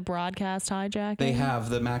 Like the broadcast hijacking. They have.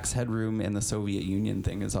 The Max Headroom in the Soviet Union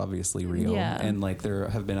thing is obviously real. Yeah. And like there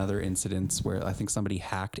have been other incidents where I think somebody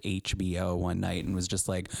hacked HBO one night and was just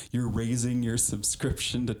like, you're raising your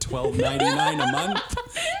subscription to $12.99 a month.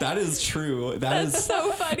 That is true. That's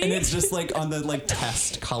so funny. And it's just like on the like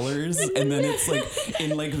test colors, and then it's like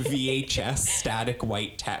in like VHS static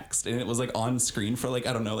white text, and it was like on screen for like,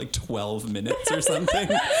 I don't know, like 12 minutes or something.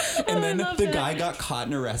 And then the guy got caught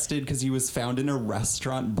and arrested because he was found in a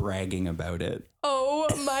restaurant bragging about it. Oh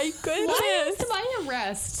my goodness. Why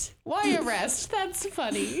arrest? Why arrest? That's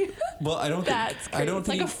funny. Well, I don't That's think I don't It's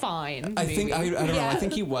like think a fine. I think I don't know. Yeah. I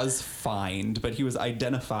think he was fined, but he was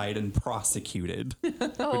identified and prosecuted,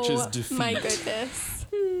 Oh which is defeat. my goodness.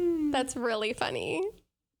 That's really funny.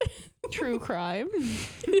 True crime.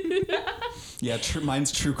 Yeah,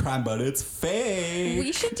 mine's true crime, but it's fake.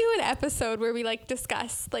 We should do an episode where we like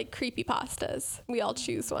discuss like creepypastas. We all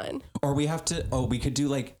choose one. Or we have to. Oh, we could do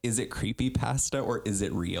like, is it creepy pasta or is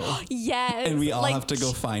it real? Yes. And we all like, have to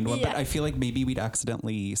go find one. yeah. But I feel like maybe we'd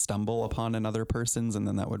accidentally stumble upon another person's, and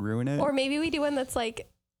then that would ruin it. Or maybe we do one that's like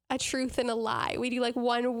a truth and a lie. We do like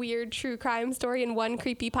one weird true crime story and one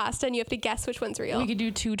creepypasta, and you have to guess which one's real. We could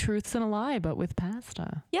do 2 truths and a lie, but with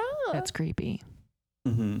pasta. Yeah. That's creepy.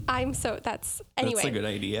 mm-hmm. That's anyway. That's a good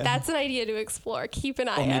idea. That's an idea to explore. Keep an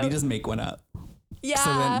eye or maybe out. just make one up. Yeah. So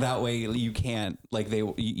then that way you can't, like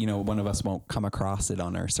one of us won't come across it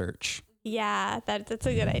on our search. Yeah, that's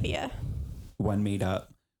a good idea. One made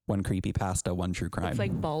up, one creepypasta, one true crime. It's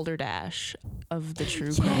like Balderdash of the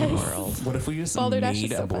true crime world. What if we just Balderdash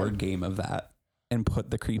made is so a board fun. game of that and put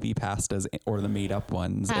the or the made up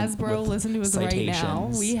ones? Hasbro, with listen to us right now.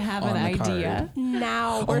 citations We have an on the idea. card?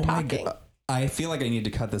 Now we're Oh my talking. God. I feel like I need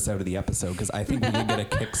to cut this out of the episode because I think we could get a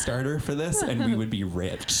Kickstarter for this and we would be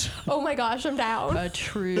rich. Oh my gosh, I'm down. A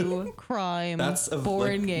true crime That's a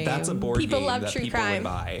board game. That's a board People game love that true people crime. would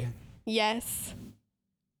buy. Yes.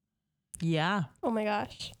 Yeah. Oh my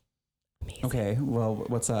gosh. Amazing. Okay, well,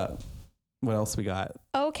 what's up? What else we got?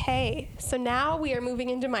 Okay, so now we are moving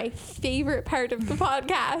into my favorite part of the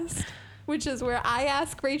podcast, which is where I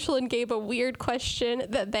ask Rachel and Gabe a weird question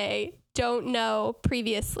that they don't know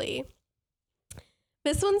previously.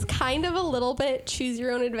 This one's kind of a little bit choose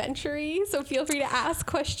your own adventure-y, so feel free to ask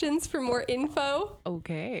questions for more info.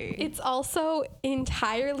 Okay. It's also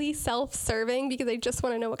entirely self-serving because I just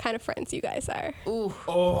want to know what kind of friends you guys are. Ooh.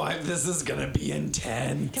 Oh, this is gonna be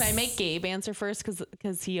intense. Can I make Gabe answer first?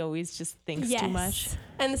 Because he always just thinks Yes. too much.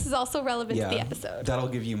 And this is also relevant to the episode. That'll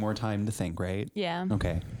give you more time to think, right? Yeah.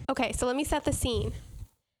 Okay. Okay, so let me set the scene.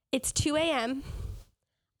 It's 2 a.m.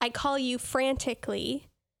 I call you frantically,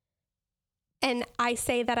 and I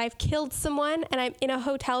say that I've killed someone, and I'm in a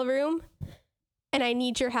hotel room, and I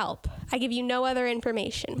need your help. I give you no other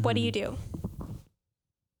information. What do you do?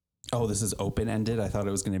 Oh, this is open-ended? I thought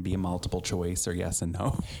it was going to be a multiple choice or yes and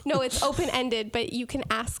no. No, it's open-ended, but you can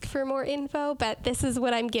ask for more info, but this is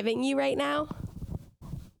what I'm giving you right now.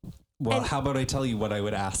 Well, And- how about I tell you what I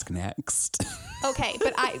would ask next? Okay,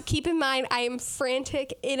 but keep in mind, I am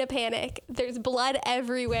frantic, in a panic. There's blood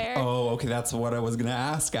everywhere. Oh, okay. That's what I was going to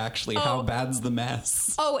ask, actually. How Oh. bad's the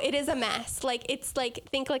mess? Oh, it is a mess. Like, it's like,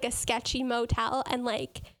 think like a sketchy motel and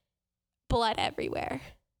like blood everywhere.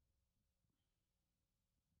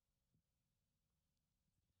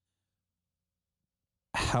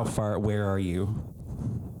 How far? Where are you?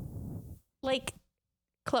 Like,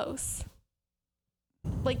 close.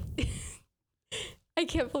 Like, I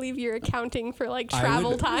can't believe you're accounting for like I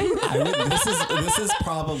travel would- time. This is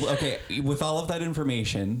probably okay. With all of that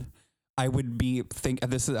information, I would think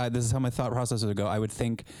this is how my thought process would go. I would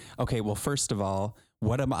think, okay, well, first of all,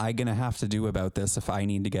 what am I going to have to do about this if I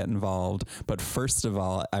need to get involved? But first of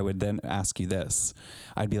all, I would then ask you this.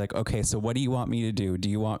 I'd be like, okay, so what do you want me to do? Do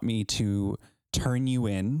you want me to turn you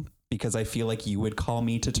in? Because I feel like you would call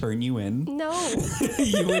me to turn you in. No.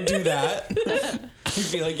 You would do that. I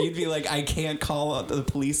feel like you'd be like, I can't call the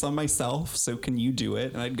police on myself, so can you do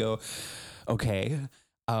it? And I'd go, okay.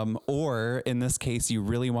 Or in this case, you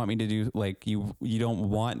really want me to do, like, you don't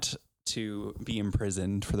want to be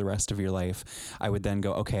imprisoned for the rest of your life. I would then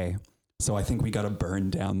go, okay, so I think we got to burn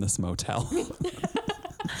down this motel.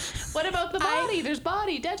 up the body. There's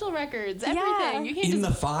body, dental records, everything. Yeah. You can't In just.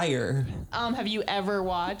 the fire. Have you ever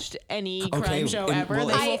watched any crime show ever? well,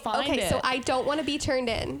 They will find it. so I don't want to be turned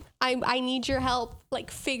in. I need your help,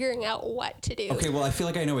 like figuring out what to do. Okay, well, I feel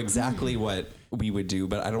like I know exactly what we would do,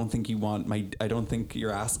 but I don't think I don't think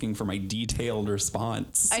you're asking for my detailed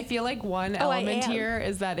response. I feel like one Oh, I element am. here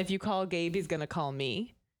is that if you call Gabe, he's gonna call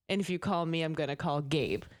me, and if you call me, I'm gonna call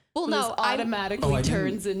Gabe. Well, So no, this automatically Oh, I didn't-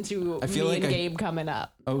 turns into I feel me like and I- Gabe coming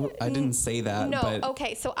up. Oh, I didn't say that, No, but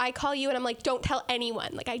okay, so I call you and I'm like, don't tell anyone.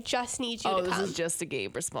 Like, I just need you Oh, to this come. is just a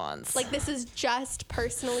Gabe response. Like, this is just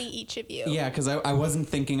personally each of you. yeah, because I wasn't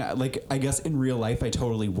thinking, like, I guess in real life I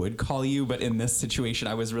totally would call you, but in this situation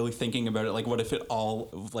I was really thinking about it, like, what if it all,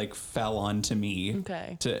 like, fell onto me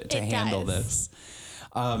Okay. to It handle does. this?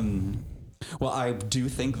 Well, I do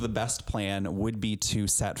think the best plan would be to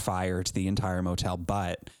set fire to the entire motel,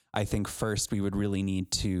 but I think first we would really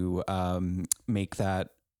need to make that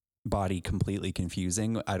body completely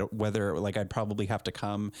confusing. I'd probably have to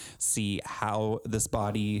come see how this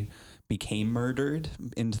body became murdered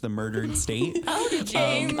into the murdered state. How did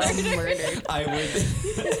James murdered?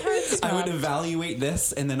 I would evaluate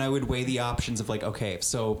this, and then I would weigh the options of like, okay,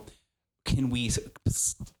 so can we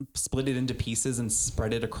split it into pieces and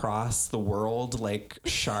spread it across the world like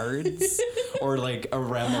shards or like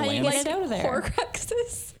around the How you landscape? get out of there?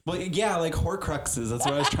 Horcruxes. Well, yeah, like Horcruxes. That's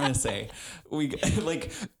what I was trying to say.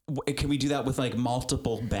 Can we do that with like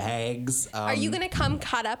multiple bags? Are you going to come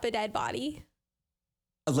cut up a dead body?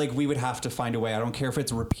 Like we would have to find a way. I don't care if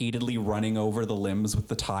it's repeatedly running over the limbs with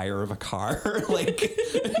the tire of a car, like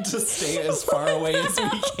to stay as far away as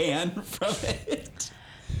we can from it.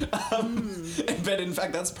 But in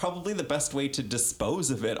fact, that's probably the best way to dispose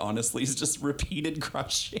of it, honestly, is just repeated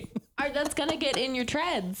crushing. That's gonna get in your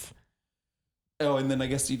treads. Oh, and then I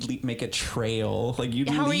guess you'd make a trail. Like you'd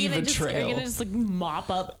How are you leave gonna a just? trail. Are you gonna just like mop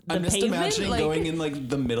up the I'm just pavement? imagining Like, going in like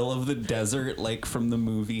the middle of the desert, like from the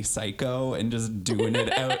movie Psycho, and just doing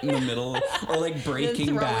it out in the middle, or like just Breaking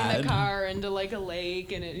throwing Bad. the car into like a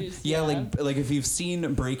lake, and it just Yeah, like if you've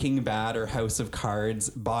seen Breaking Bad or House of Cards,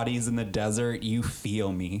 bodies in the desert, you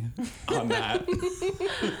feel me on that.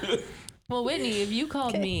 Well, Whitney, if you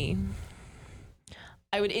called me,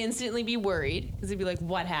 I would instantly be worried because it'd be like,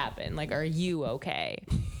 what happened? Like, are you okay?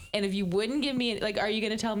 And if you wouldn't give me, like, are you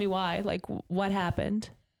going to tell me why? Like, what happened?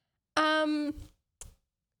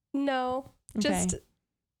 No. Okay.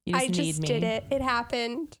 You I need just me. did it. It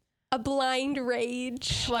happened. A blind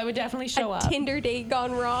rage. Well, I would definitely show a up. Tinder date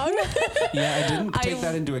gone wrong. Yeah, I didn't take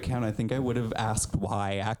that into account. I think I would have asked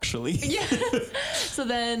why, actually. Yeah. So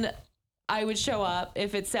then I would show up.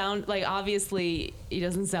 If it sound like, obviously it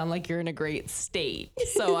doesn't sound like you're in a great state.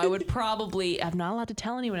 So I would probably, I'm not allowed to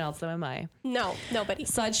tell anyone else though, am I? No, nobody.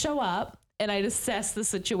 So I'd show up and I'd assess the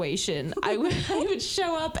situation. I would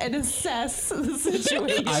show up and assess the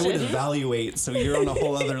situation. I would evaluate, so you're on a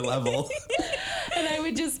whole other level. And I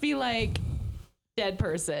would just be like, dead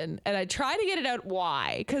person. And I try to get it out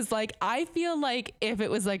why. Because like I feel like if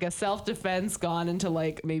it was like a self-defense gone into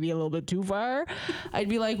like maybe a little bit too far, I'd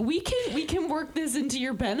be like, we can work this into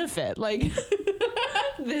your benefit. Like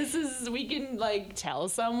we can like tell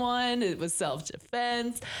someone it was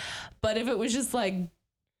self-defense. But if it was just like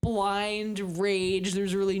blind rage,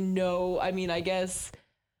 there's really no, I mean, I guess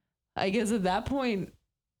at that point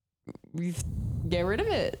we get rid of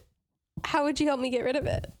it. How would you help me get rid of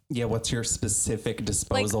it? Yeah, what's your specific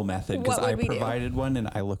disposal method? Because what I would we do? provided one and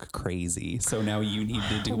I look crazy. So now you need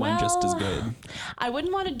to do one just as good. I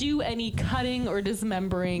wouldn't want to do any cutting or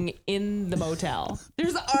dismembering in the motel.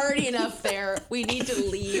 There's already enough there. We need to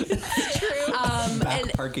leave. True.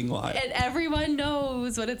 Back parking lot. And everyone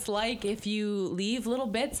knows what it's like if you leave little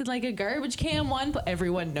bits in like a garbage can.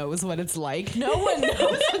 Everyone knows what it's like. No one knows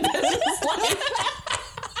what this is like.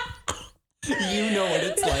 You know what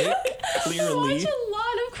it's like, clearly. Watch a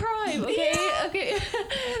lot of crime, okay? Okay.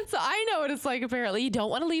 So I know what it's like, apparently. You don't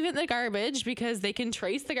want to leave it in the garbage because they can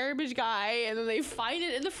trace the garbage guy and then they find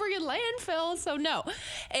it in the friggin' landfill. So no.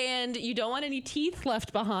 And you don't want any teeth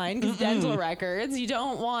left behind because dental records. You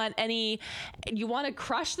don't want any, you want to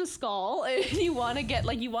crush the skull and you want to get,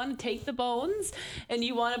 like, you want to take the bones and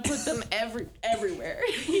you want to put them everywhere.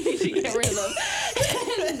 You need to get rid of them.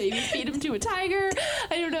 And maybe feed them to a tiger.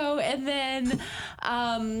 I don't know. And then,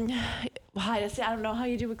 I don't know how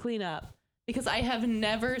you do a cleanup because I have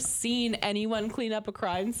never seen anyone clean up a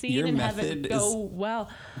crime scene Your and have method it go is well.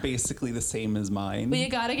 Basically the same as mine. But you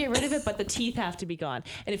gotta get rid of it, but the teeth have to be gone.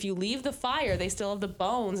 And if you leave the fire, they still have the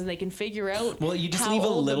bones and they can figure out. Well, you just how leave a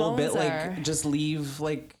old the little bit, bones are. like, just leave,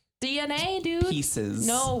 like, DNA, dude. pieces.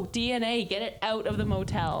 No, DNA. Get it out of the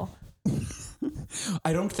motel.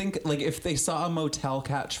 I don't think, like, if they saw a motel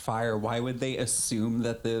catch fire, why would they assume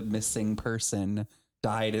that the missing person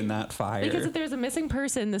died in that fire? Because if there's a missing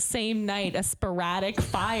person the same night, a sporadic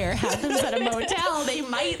fire happens at a motel, they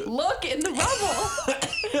might look in the rubble.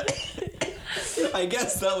 I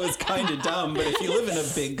guess that was kind of dumb, but if you live in a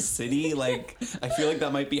big city, like, I feel like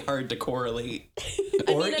that might be hard to correlate.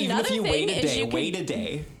 Or mean, even if another you thing wait a is day, you could- wait a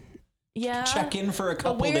day. Yeah. Check in for a But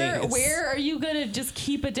couple days. where are you going to just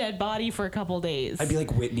keep a dead body for a couple days? I'd be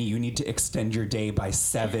like, Whitney, you need to extend your day by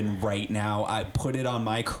 7 right now. I put it on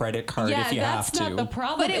my credit card yeah, if you have that's to. not the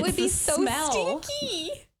problem. But it would It's be the so smell. stinky.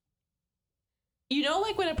 You know,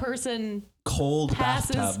 like when a person Cold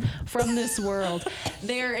passes bathtub. from this world,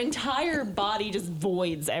 their entire body just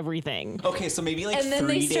voids everything. Okay, so maybe like And then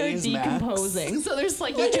 3 they start days max. decomposing. So there's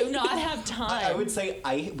like, you do not have time. I would say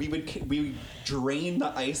we would drain the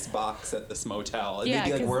ice box at this motel, and Yeah, they'd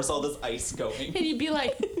be like, 'cause- "Where's all this ice going?" And you'd be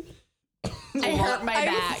like, I hurt my I'm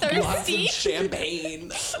back. thirsty. Lots of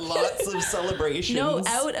champagne, lots of celebrations. No,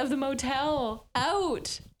 out of the motel.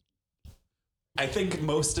 Out. I think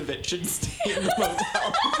most of it should stay in the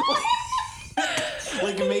motel.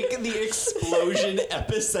 Like make the explosion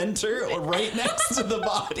epicenter or right next to the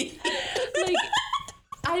body. Like,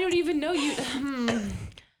 I don't even know you.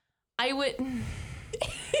 I would.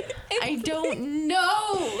 I don't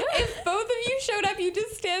know. If both of you showed up, you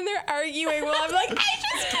just stand there arguing while I'm like, I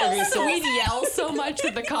just killed Okay, so We'd yell so much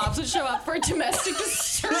that the cops would show up for domestic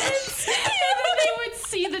disturbance, and then they would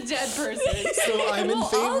see the dead person. So I'm and in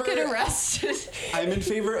we'll all get favor. arrested. I'm in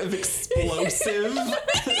favor of explosive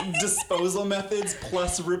disposal methods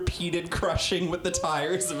plus repeated crushing with the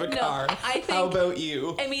tires of a car. I think- How about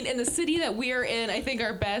you? I mean, in the city that we're in, I think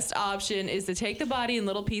our best option is to take the body in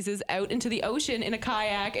little pieces out into the ocean in a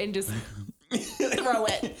kayak and just throw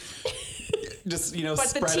it. Just But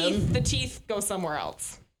spread the teeth go somewhere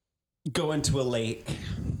else. them. Go into a lake.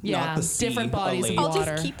 Yeah, not the sea, different a bodies of lake. I'll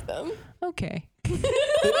water. just keep them. Okay.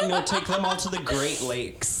 No, take them all to the Great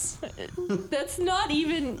Lakes. That's not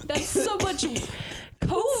even. That's so much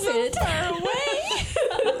COVID. Far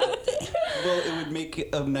away. Well, it would make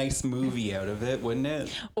a nice movie out of it, wouldn't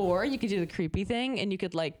it? Or you could do the creepy thing and you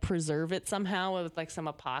could like preserve it somehow with like some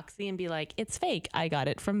epoxy and be like, it's fake. I got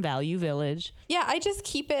it from Value Village. Yeah, I just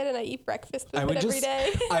keep it and I eat breakfast with it every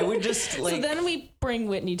day. I would just like. So then we bring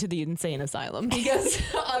Whitney to the insane asylum because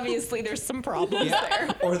obviously there's some problems there.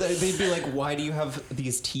 Or they'd be like, "Why do you have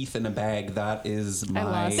these teeth in a bag? That is my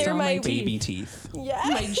lost They're all my baby teeth." Yeah.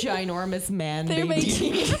 My ginormous man They're my baby.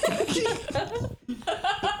 teeth.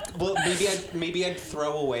 Well, maybe I'd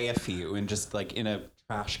throw away a few and just like in a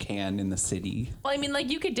trash can in the city. Well, I mean,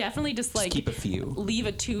 like you could definitely just like Keep a few. leave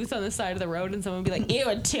a tooth on the side of the road and someone would be like, ew,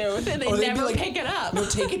 a tooth, and Or they'd they'd be never like, pick it up. No,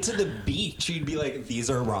 take it to the beach. You'd be like, "These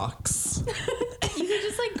are rocks." You could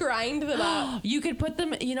just like grind them up. You could put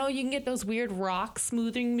them, you can get those weird rock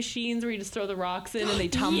smoothing machines where you just throw the rocks in and they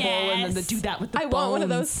tumble and then they Yes. do that with the I bones. want one of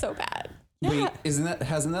those so bad. Wait,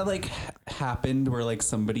 hasn't that like happened where like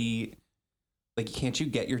somebody like can't you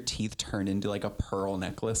get your teeth turned into like a pearl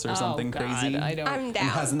necklace or something God, crazy? I don't. I'm And down.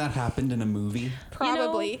 hasn't that happened in a movie?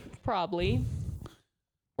 Probably. Probably.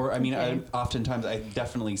 Or I mean, Okay. oftentimes I've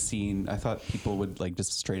definitely seen. I thought people would like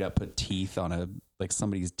just straight up put teeth on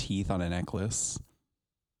somebody's teeth on a necklace,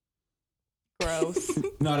 Gross.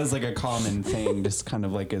 not as like a common thing, just kind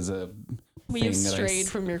of like as a We have thing that strayed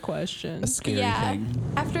from your question. a scary Yeah.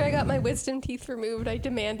 thing. After I got my wisdom teeth removed, I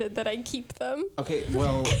demanded that I keep them. Okay,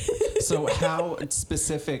 well, so how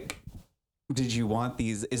specific did you want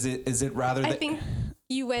these? Is it rather I that? think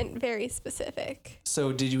you went very specific.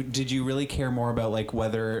 So did you really care more about like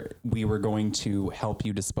whether we were going to help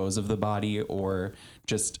you dispose of the body or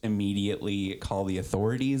just immediately call the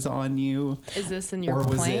authorities on you? Is this in your Or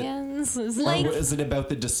was it- plans? Is Or Like- was it about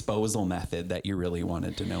the disposal method that you really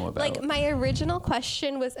wanted to know about? Like my original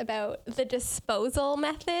question was about the disposal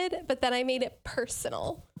method, but then I made it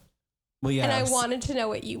personal. well, yeah, And I wanted to know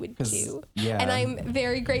what you would 'cause- do. yeah. And I'm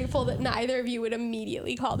very grateful that neither of you would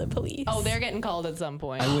immediately call the police. Oh, they're getting called at some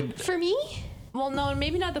point. I would. For me? Well, no,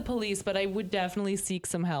 maybe not the police, but I would definitely seek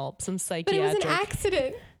some help, some But psychiatric. it was an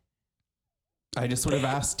accident. I just would have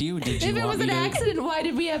asked you. Did you If it want was me an to? accident, why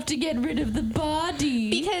did we have to get rid of the body?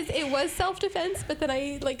 Because it was self-defense, but then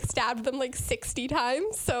I like stabbed them like 60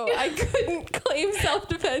 times, so I couldn't claim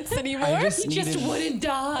self-defense anymore. I just he just needed- wouldn't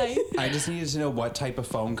die. I just needed to know what type of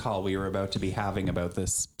phone call we were about to be having about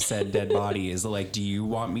this said dead body. Is it like, do you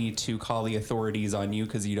want me to call the authorities on you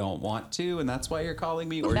because you don't want to, and that's why you're calling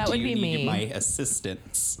me, or That do would you be need me. my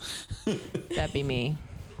assistance? That'd be me.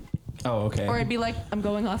 Oh, okay. Or I'd be like, I'm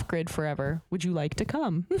going off grid forever. Would you like to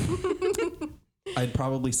come? I'd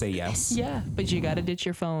probably say yes. Yeah, but you gotta ditch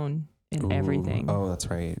your phone in everything. Oh, that's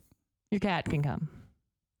right. Your cat can come.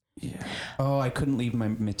 Yeah. Oh, I couldn't leave my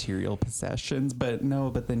material possessions, but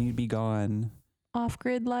then you'd be gone.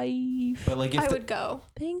 Off-grid life. But like, if I would go.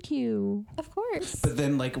 Thank you. Of course. but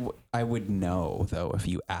then like, I would know though if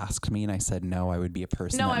you asked me and I said no, I would be a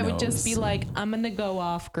person. No, that I would just knows. be like, I'm going to go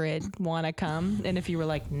off-grid. Want to come? And if you were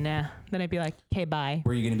like, nah, then I'd be like, okay, bye.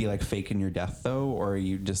 Were you gonna be like faking your death though, or are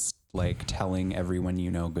you just like telling everyone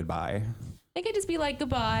you know goodbye? I could just be like,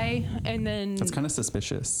 goodbye. And then, That's kind of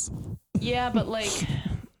suspicious. yeah, but like,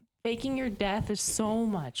 faking your death is so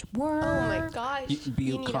much work. Oh my gosh. You'd be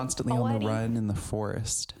You need a constantly on the body. run in the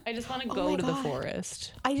forest. I just want to Oh go my to the God.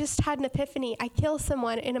 forest. I just had an epiphany. I kill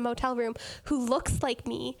someone in a motel room who looks like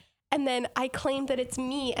me, and then I claim that it's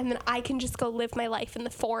me, and then I can just go live my life in the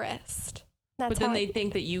forest. That's But then how they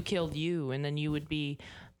think that you killed you, and then you would be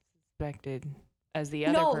suspected as the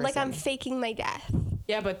other No, person. like I'm faking my death.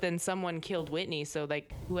 Yeah, but then someone killed Whitney. So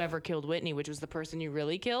like whoever killed Whitney, which was the person you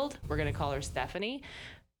really killed, we're going to call her Stephanie.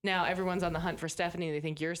 Now everyone's on the hunt for Stephanie. They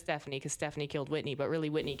think you're Stephanie because Stephanie killed Whitney, but really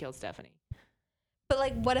Whitney killed Stephanie. But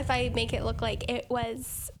like, what if I make it look like it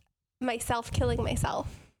was myself killing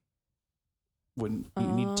myself? Wouldn't you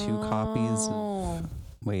need 2 copies? Oh.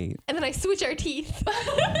 Wait. And then I switch our teeth.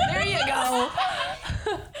 There you go.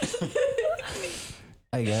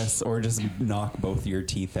 I guess, or just knock both your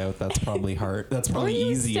teeth out. That's probably hard. That's probably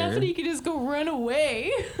easier. Stephanie could just go run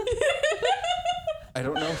away. I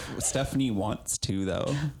don't know if Stephanie wants to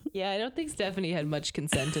though. Yeah, I don't think Stephanie had much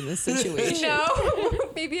consent in this situation. No,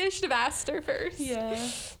 maybe I should have asked her first. Yeah.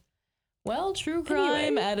 Well, true crime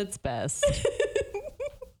Anyway. at its best.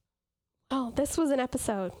 Oh, this was an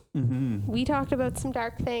episode. Mm-hmm. We talked about some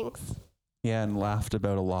dark things. Yeah, and laughed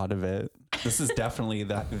about a lot of it. This is definitely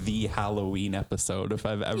the Halloween episode if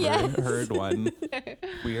I've ever Yes. heard one.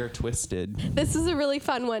 We are twisted. This is a really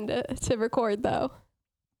fun one to record, though.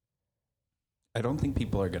 I don't think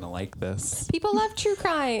people are gonna like this. People love true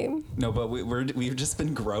crime. No, but we've just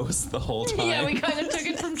been gross the whole time. Yeah, we kind of took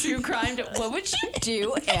it from true crime to what would you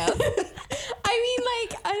do if? I mean,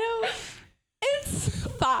 like, I don't. It's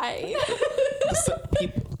fine.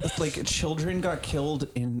 People, like children got killed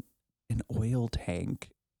in an oil tank,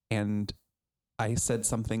 and I said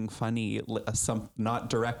something funny, not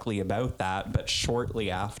directly about that, but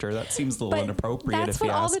shortly after. That seems a little But inappropriate that's if you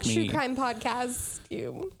what all ask the me. true crime podcasts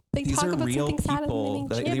do. They These talk are about real something sad and people.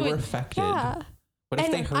 then They they were affected. Yeah. What if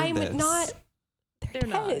And they heard I'm this? not. They're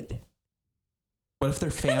not. Dead. What if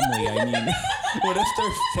their family? I mean, what if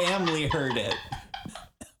their family heard it?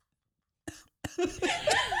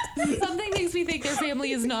 Something makes me think their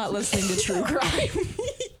family is not listening to true crime.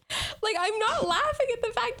 Like, I'm not laughing at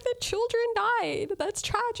the fact that children died. That's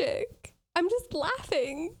tragic. I'm just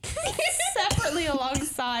laughing. Separately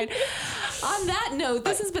alongside. On that note,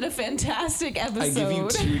 this has been a fantastic episode. I give you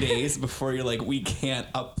 2 days before you're like, we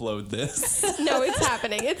can't upload this. No, it's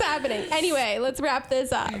happening. It's happening. Anyway, let's wrap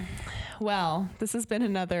this up. Well, this has been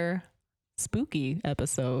another spooky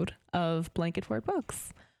episode of Blanket Fort Books.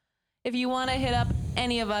 If you want to hit up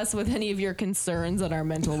any of us with any of your concerns on our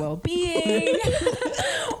mental well-being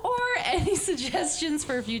or any suggestions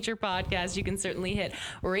for future podcasts, you can certainly hit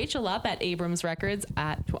Rachel up at Abrams Records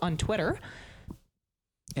on Twitter.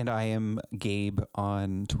 And I am Gabe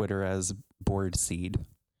on Twitter as Board Seed.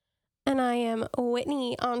 And I am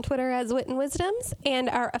Whitney on Twitter as Wit and Wisdoms. And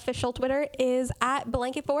our official Twitter is at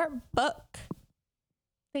Blanket Fort Book.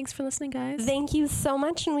 Thanks for listening, guys. Thank you so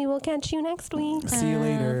much, and we will catch you next week. See you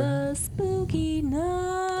later. Have a spooky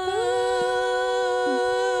night.